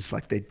shoes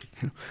like the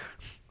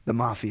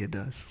mafia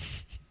does.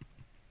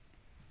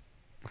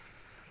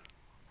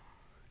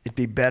 It'd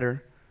be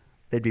better.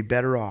 They'd be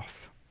better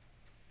off.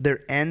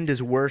 Their end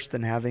is worse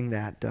than having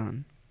that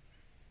done.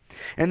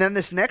 And then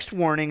this next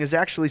warning is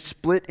actually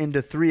split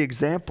into 3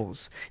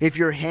 examples. If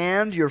your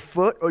hand, your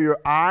foot, or your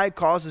eye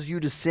causes you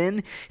to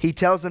sin, he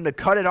tells them to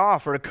cut it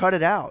off or to cut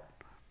it out.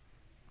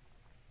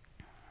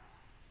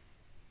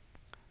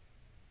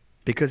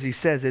 Because he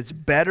says it's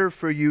better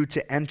for you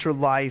to enter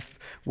life,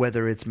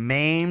 whether it's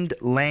maimed,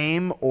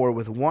 lame, or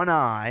with one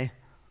eye,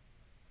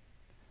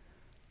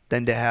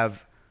 than to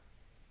have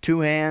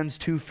 2 hands,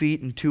 2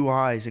 feet, and 2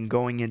 eyes, and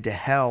going into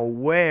hell,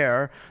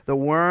 where the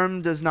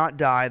worm does not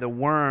die. The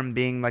worm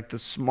being like the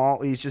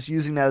small, he's just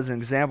using that as an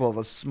example of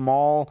a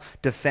small,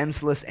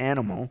 defenseless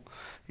animal,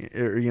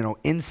 or,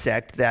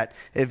 insect, that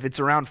if it's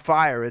around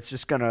fire,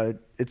 it's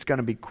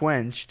gonna be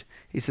quenched.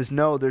 He says,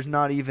 no, there's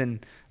not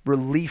even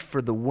relief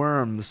for the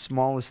worm, the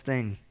smallest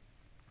thing.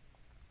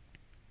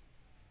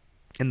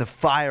 And the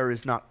fire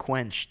is not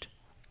quenched.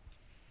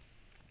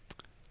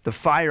 The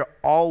fire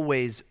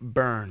always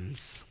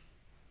burns.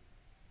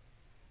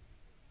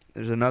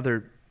 There's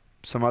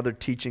some other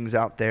teachings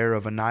out there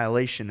of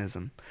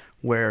annihilationism,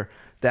 where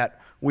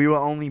that we will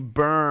only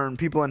burn,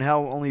 people in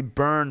hell will only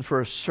burn for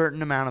a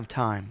certain amount of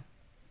time.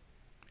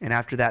 And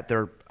after that,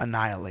 they're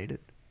annihilated.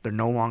 They're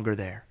no longer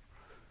there.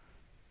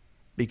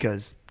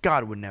 Because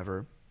God would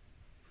never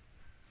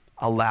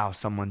allow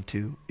someone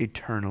to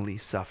eternally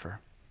suffer.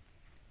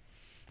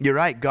 You're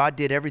right, God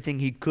did everything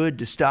he could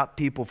to stop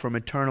people from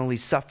eternally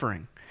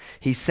suffering.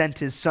 He sent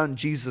his son,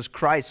 Jesus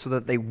Christ, so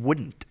that they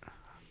wouldn't.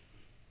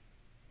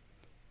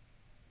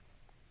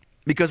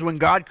 Because when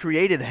God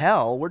created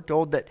hell, we're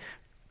told that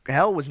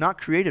hell was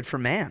not created for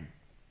man.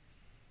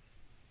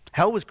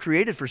 Hell was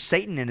created for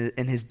Satan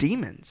and his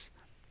demons.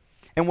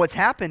 And what's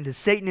happened is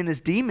Satan and his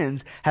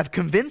demons have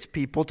convinced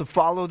people to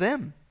follow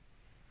them,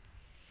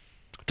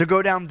 to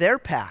go down their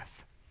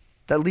path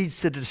that leads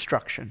to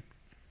destruction.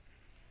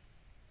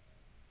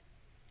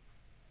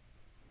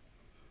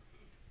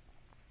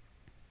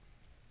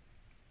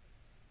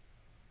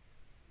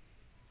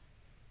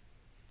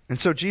 And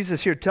so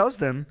Jesus here tells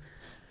them,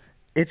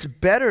 it's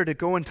better to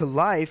go into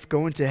life,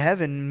 go into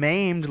heaven,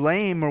 maimed,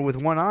 lame, or with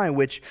one eye,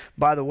 which,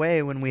 by the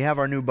way, when we have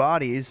our new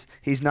bodies,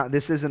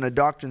 this isn't a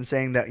doctrine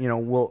saying that,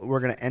 we're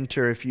going to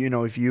enter, if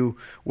you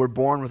were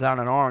born without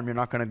an arm, you're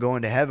not going to go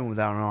into heaven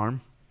without an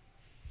arm.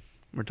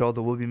 We're told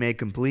that we'll be made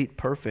complete,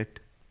 perfect,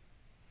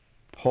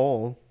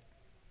 whole.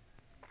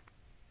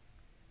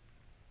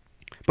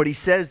 But he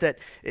says that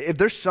if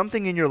there's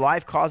something in your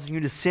life causing you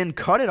to sin,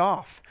 cut it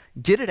off.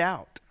 Get it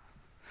out.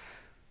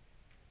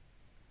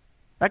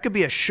 That could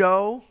be a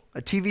show,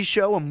 a TV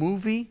show, a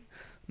movie,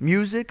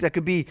 music. That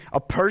could be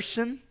a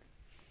person,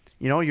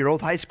 your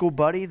old high school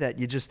buddy that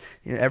you just,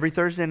 every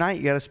Thursday night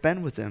you got to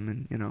spend with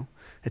them. And,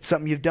 it's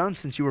something you've done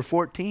since you were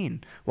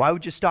 14. Why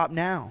would you stop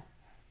now?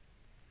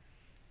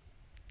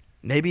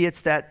 Maybe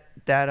it's that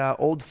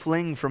old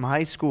fling from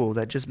high school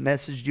that just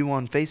messaged you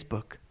on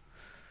Facebook.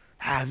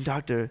 I haven't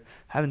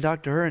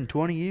talked to her in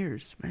 20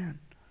 years, man.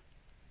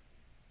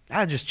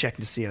 I'll just check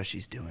to see how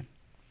she's doing.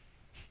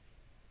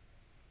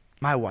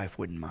 My wife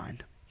wouldn't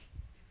mind.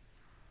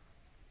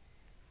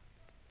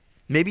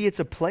 Maybe it's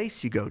a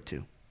place you go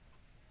to.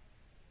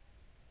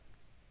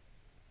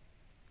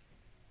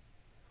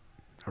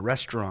 A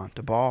restaurant,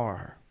 a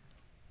bar.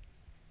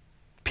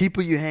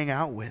 People you hang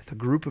out with, a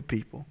group of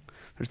people.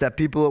 There's that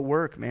people at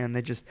work, man,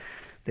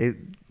 they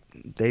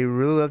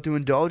really love to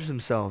indulge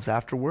themselves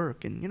after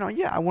work. And,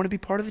 I want to be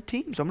part of the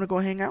team, so I'm going to go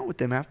hang out with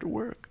them after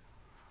work.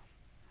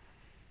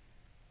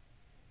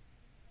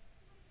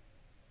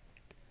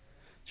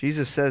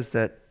 Jesus says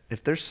that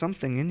if there's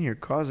something in here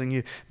causing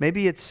you,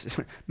 maybe it's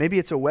a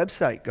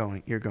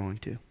website you're going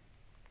to.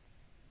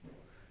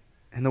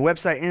 And the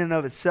website in and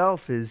of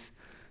itself is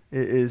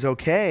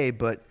okay,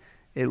 but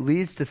it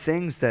leads to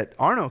things that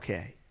aren't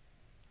okay.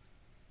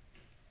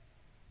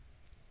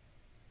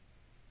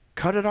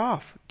 Cut it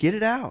off. Get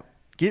it out.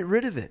 Get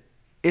rid of it.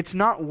 It's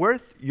not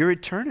worth your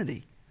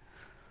eternity.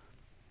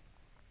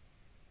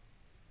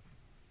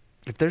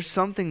 If there's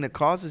something that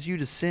causes you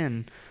to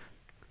sin,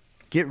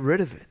 get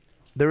rid of it.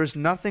 There is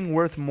nothing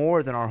worth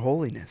more than our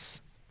holiness.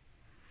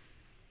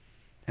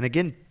 And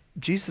again,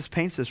 Jesus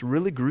paints this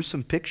really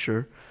gruesome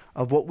picture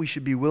of what we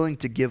should be willing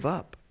to give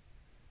up.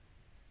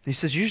 He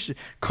says you should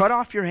cut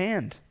off your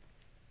hand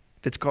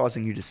if it's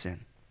causing you to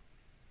sin.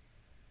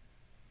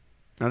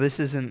 Now, this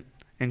isn't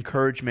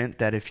encouragement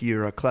that if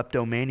you're a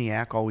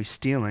kleptomaniac always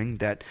stealing,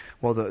 that,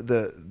 well,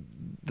 the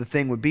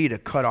thing would be to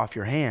cut off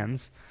your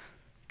hands.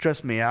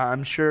 Trust me,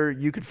 I'm sure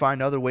you could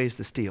find other ways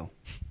to steal.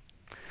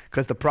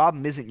 Because the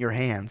problem isn't your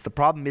hands. The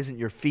problem isn't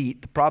your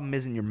feet. The problem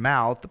isn't your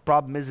mouth. The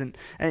problem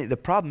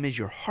is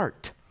your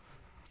heart.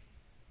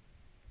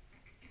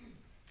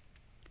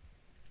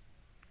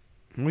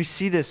 And we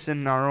see this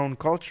in our own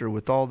culture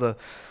with all the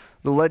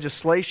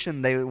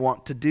legislation they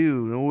want to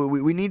do.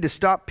 We need to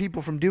stop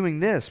people from doing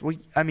this. Well,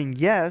 I mean,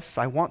 yes,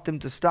 I want them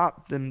to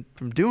stop them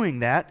from doing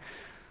that,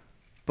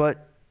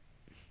 but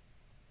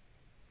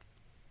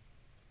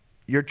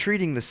you're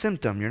treating the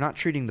symptom. You're not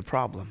treating the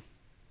problem.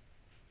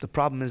 The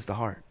problem is the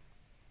heart.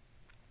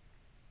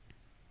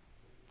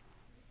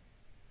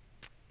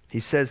 He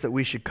says that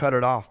we should cut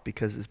it off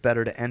because it's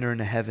better to enter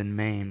into heaven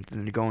maimed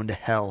than to go into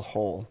hell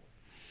whole.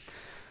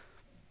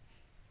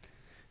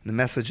 And the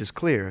message is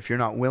clear. If you're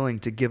not willing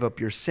to give up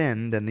your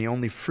sin, then the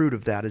only fruit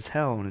of that is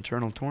hell and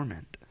eternal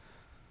torment.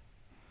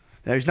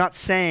 Now, he's not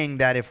saying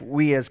that if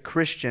we as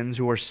Christians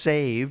who are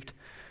saved,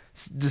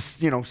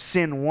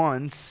 sin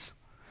once,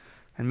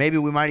 and maybe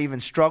we might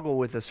even struggle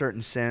with a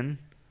certain sin,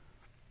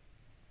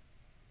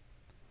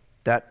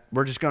 that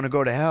we're just going to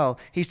go to hell.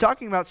 He's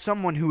talking about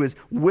someone who is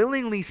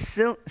willingly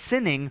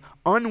sinning,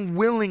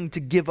 unwilling to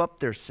give up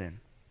their sin.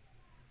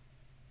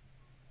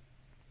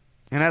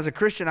 And as a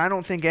Christian, I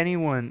don't think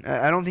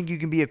you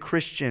can be a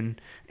Christian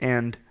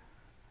and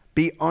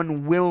be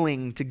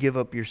unwilling to give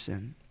up your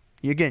sin.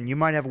 Again, you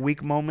might have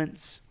weak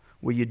moments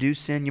where you do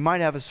sin. You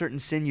might have a certain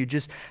sin you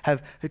just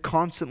have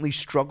constantly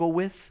struggle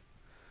with.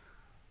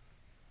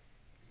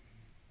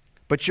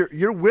 But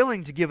you're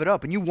willing to give it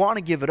up, and you want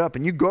to give it up,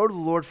 and you go to the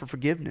Lord for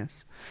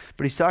forgiveness.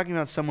 But he's talking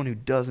about someone who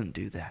doesn't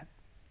do that.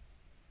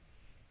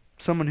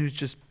 Someone who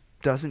just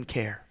doesn't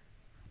care.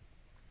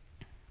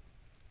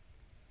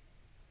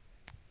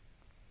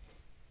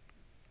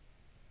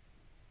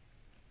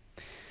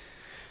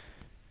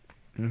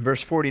 In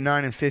verse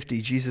 49 and 50,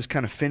 Jesus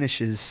kind of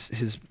finishes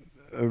his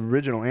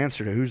original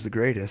answer to who's the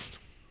greatest.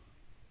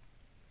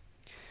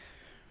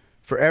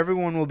 For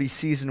everyone will be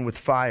seasoned with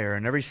fire,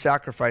 and every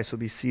sacrifice will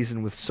be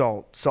seasoned with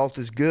salt. Salt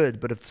is good,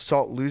 but if the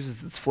salt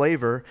loses its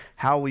flavor,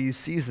 how will you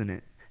season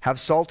it? Have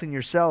salt in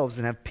yourselves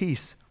and have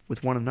peace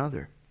with one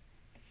another.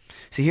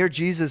 See, here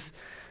Jesus,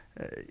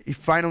 he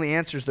finally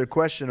answers their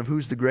question of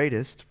who's the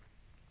greatest.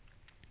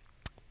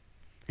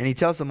 And he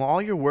tells them,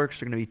 all your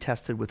works are going to be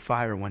tested with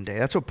fire one day.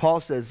 That's what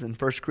Paul says in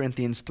 1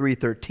 Corinthians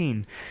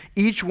 3:13.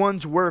 Each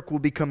one's work will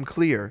become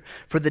clear,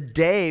 for the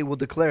day will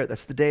declare it.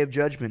 That's the day of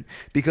judgment.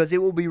 Because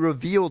it will be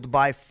revealed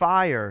by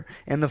fire,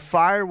 and the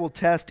fire will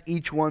test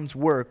each one's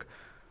work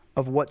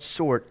of what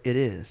sort it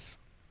is.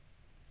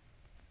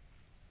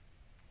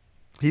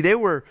 See, they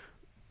were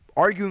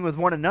arguing with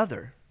one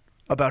another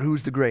about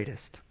who's the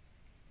greatest.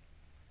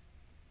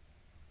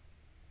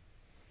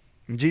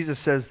 And Jesus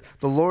says,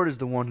 the Lord is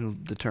the one who will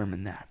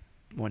determine that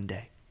one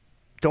day.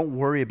 Don't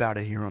worry about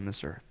it here on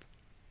this earth.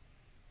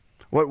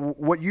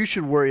 What you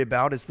should worry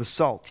about is the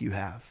salt you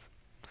have.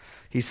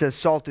 He says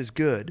salt is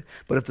good,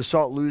 but if the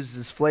salt loses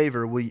its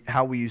flavor,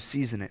 how will you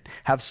season it?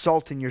 Have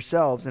salt in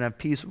yourselves and have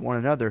peace with one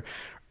another.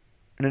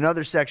 In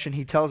another section,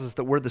 he tells us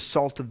that we're the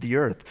salt of the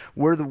earth.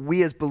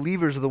 We as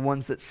believers are the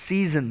ones that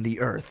season the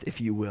earth,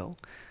 if you will.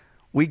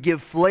 We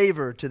give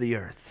flavor to the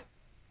earth.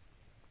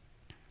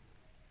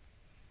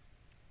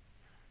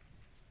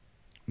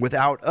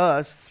 Without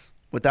us,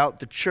 without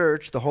the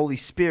church, the Holy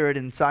Spirit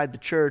inside the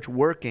church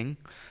working,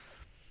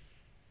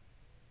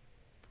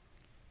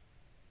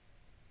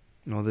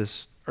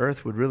 this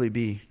earth would really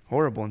be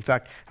horrible. In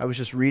fact, I was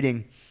just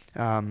reading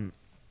some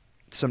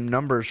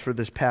numbers for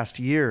this past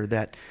year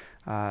that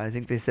I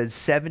think they said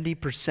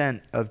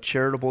 70% of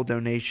charitable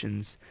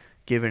donations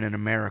given in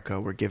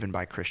America were given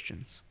by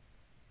Christians.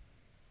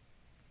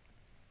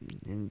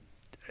 And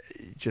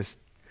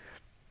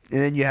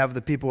then you have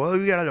the people,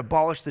 you got to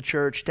abolish the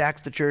church,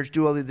 tax the church,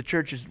 do all the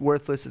church is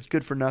worthless, it's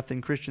good for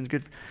nothing, Christians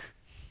good.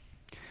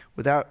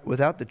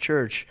 Without the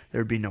church,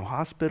 there'd be no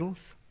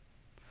hospitals,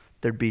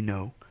 there'd be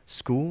no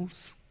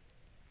schools.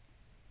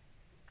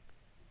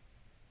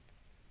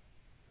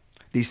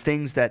 These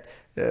things that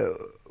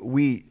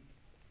we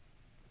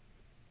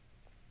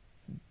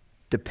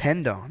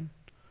depend on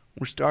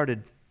were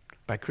started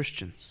by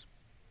Christians.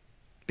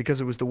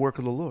 because it was the work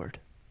of the Lord.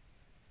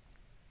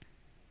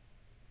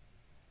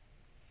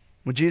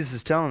 When Jesus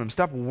is telling them,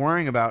 stop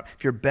worrying about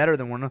if you're better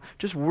than one another.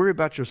 Just worry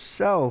about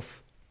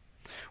yourself.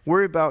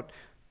 Worry about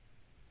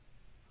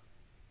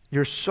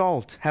your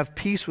salt. Have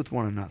peace with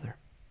one another.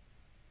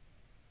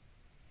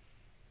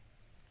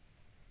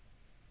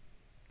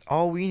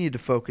 All we need to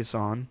focus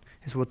on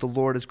is what the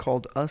Lord has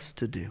called us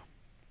to do.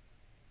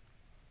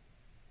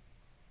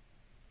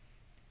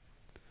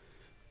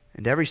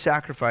 And every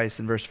sacrifice,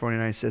 in verse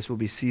 49 says, will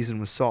be seasoned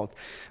with salt.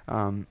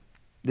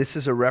 This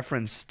is a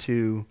reference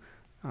to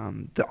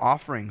the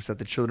offerings that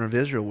the children of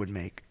Israel would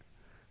make.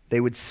 They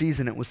would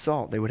season it with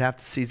salt. They would have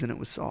to season it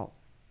with salt.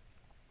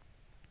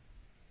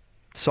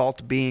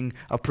 Salt being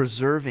a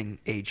preserving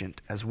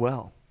agent as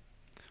well.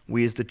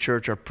 We as the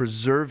church are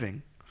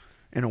preserving,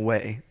 in a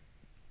way,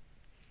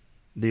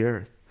 the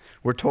earth.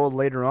 We're told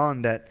later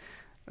on that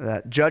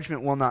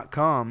judgment will not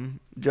come.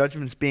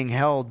 Judgment's being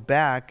held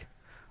back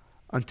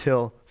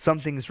until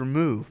something's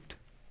removed.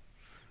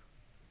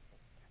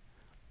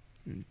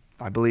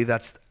 I believe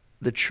that's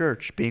the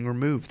church being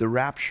removed, the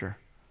rapture.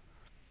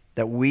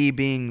 That we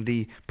being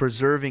the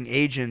preserving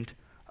agent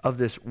of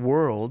this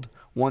world,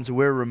 once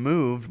we're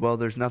removed, well,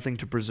 there's nothing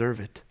to preserve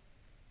it.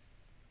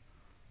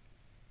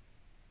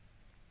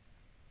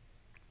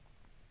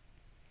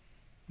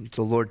 And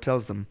so the Lord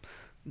tells them,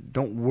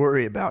 don't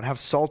worry about, have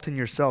salt in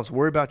yourselves.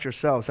 Worry about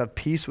yourselves. Have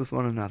peace with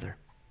one another.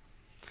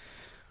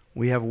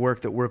 We have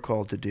work that we're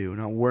called to do,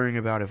 not worrying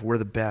about if we're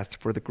the best,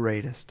 if we're the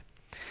greatest.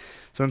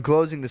 So in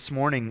closing this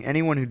morning,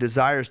 anyone who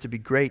desires to be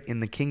great in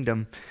the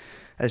kingdom,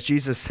 as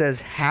Jesus says,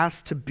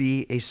 has to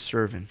be a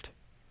servant.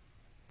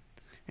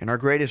 And our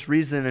greatest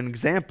reason and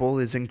example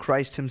is in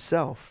Christ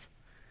himself.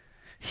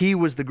 He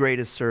was the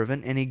greatest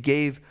servant, and he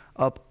gave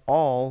up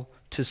all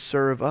to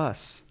serve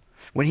us.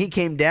 When he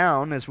came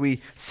down, as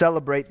we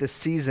celebrate this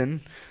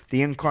season,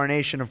 the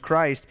incarnation of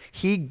Christ,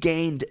 he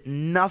gained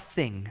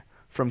nothing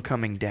from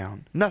coming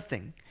down.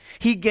 Nothing.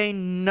 He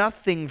gained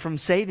nothing from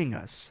saving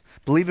us.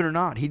 Believe it or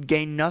not, he'd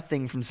gain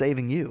nothing from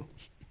saving you.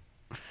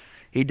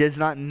 He does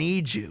not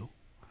need you,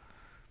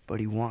 but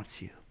he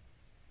wants you.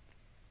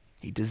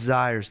 He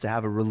desires to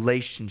have a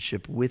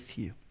relationship with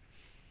you.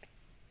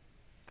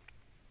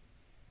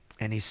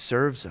 And he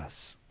serves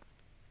us.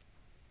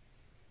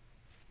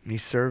 He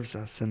serves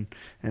us,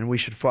 and we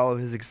should follow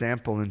his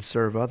example and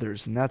serve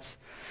others. And that's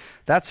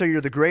how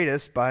you're the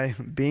greatest, by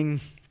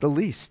being the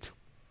least.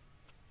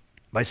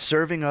 By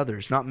serving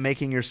others, not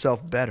making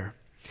yourself better.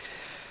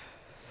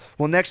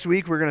 Well, next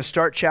week we're going to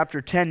start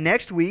chapter 10.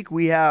 Next week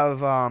we have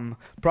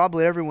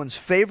probably everyone's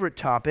favorite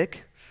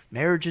topic,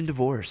 marriage and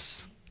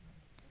divorce.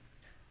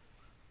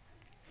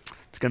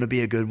 It's going to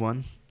be a good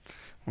one.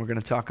 We're going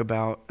to talk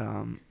about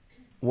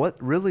what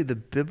really the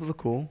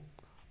biblical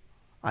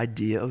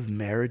idea of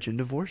marriage and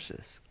divorce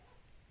is.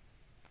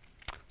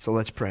 So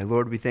let's pray.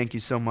 Lord, we thank you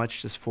so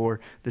much just for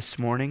this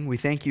morning. We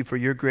thank you for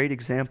your great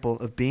example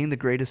of being the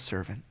greatest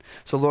servant.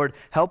 So Lord,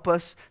 help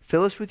us,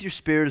 fill us with your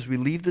Spirit as we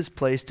leave this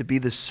place to be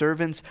the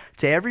servants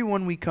to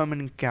everyone we come and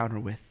encounter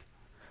with,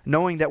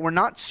 knowing that we're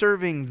not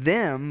serving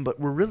them, but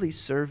we're really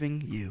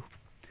serving you.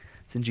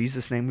 It's in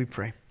Jesus' name we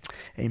pray.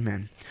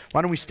 Amen.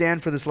 Why don't we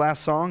stand for this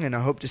last song, and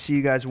I hope to see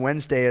you guys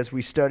Wednesday as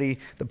we study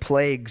the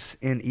plagues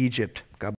in Egypt. God bless.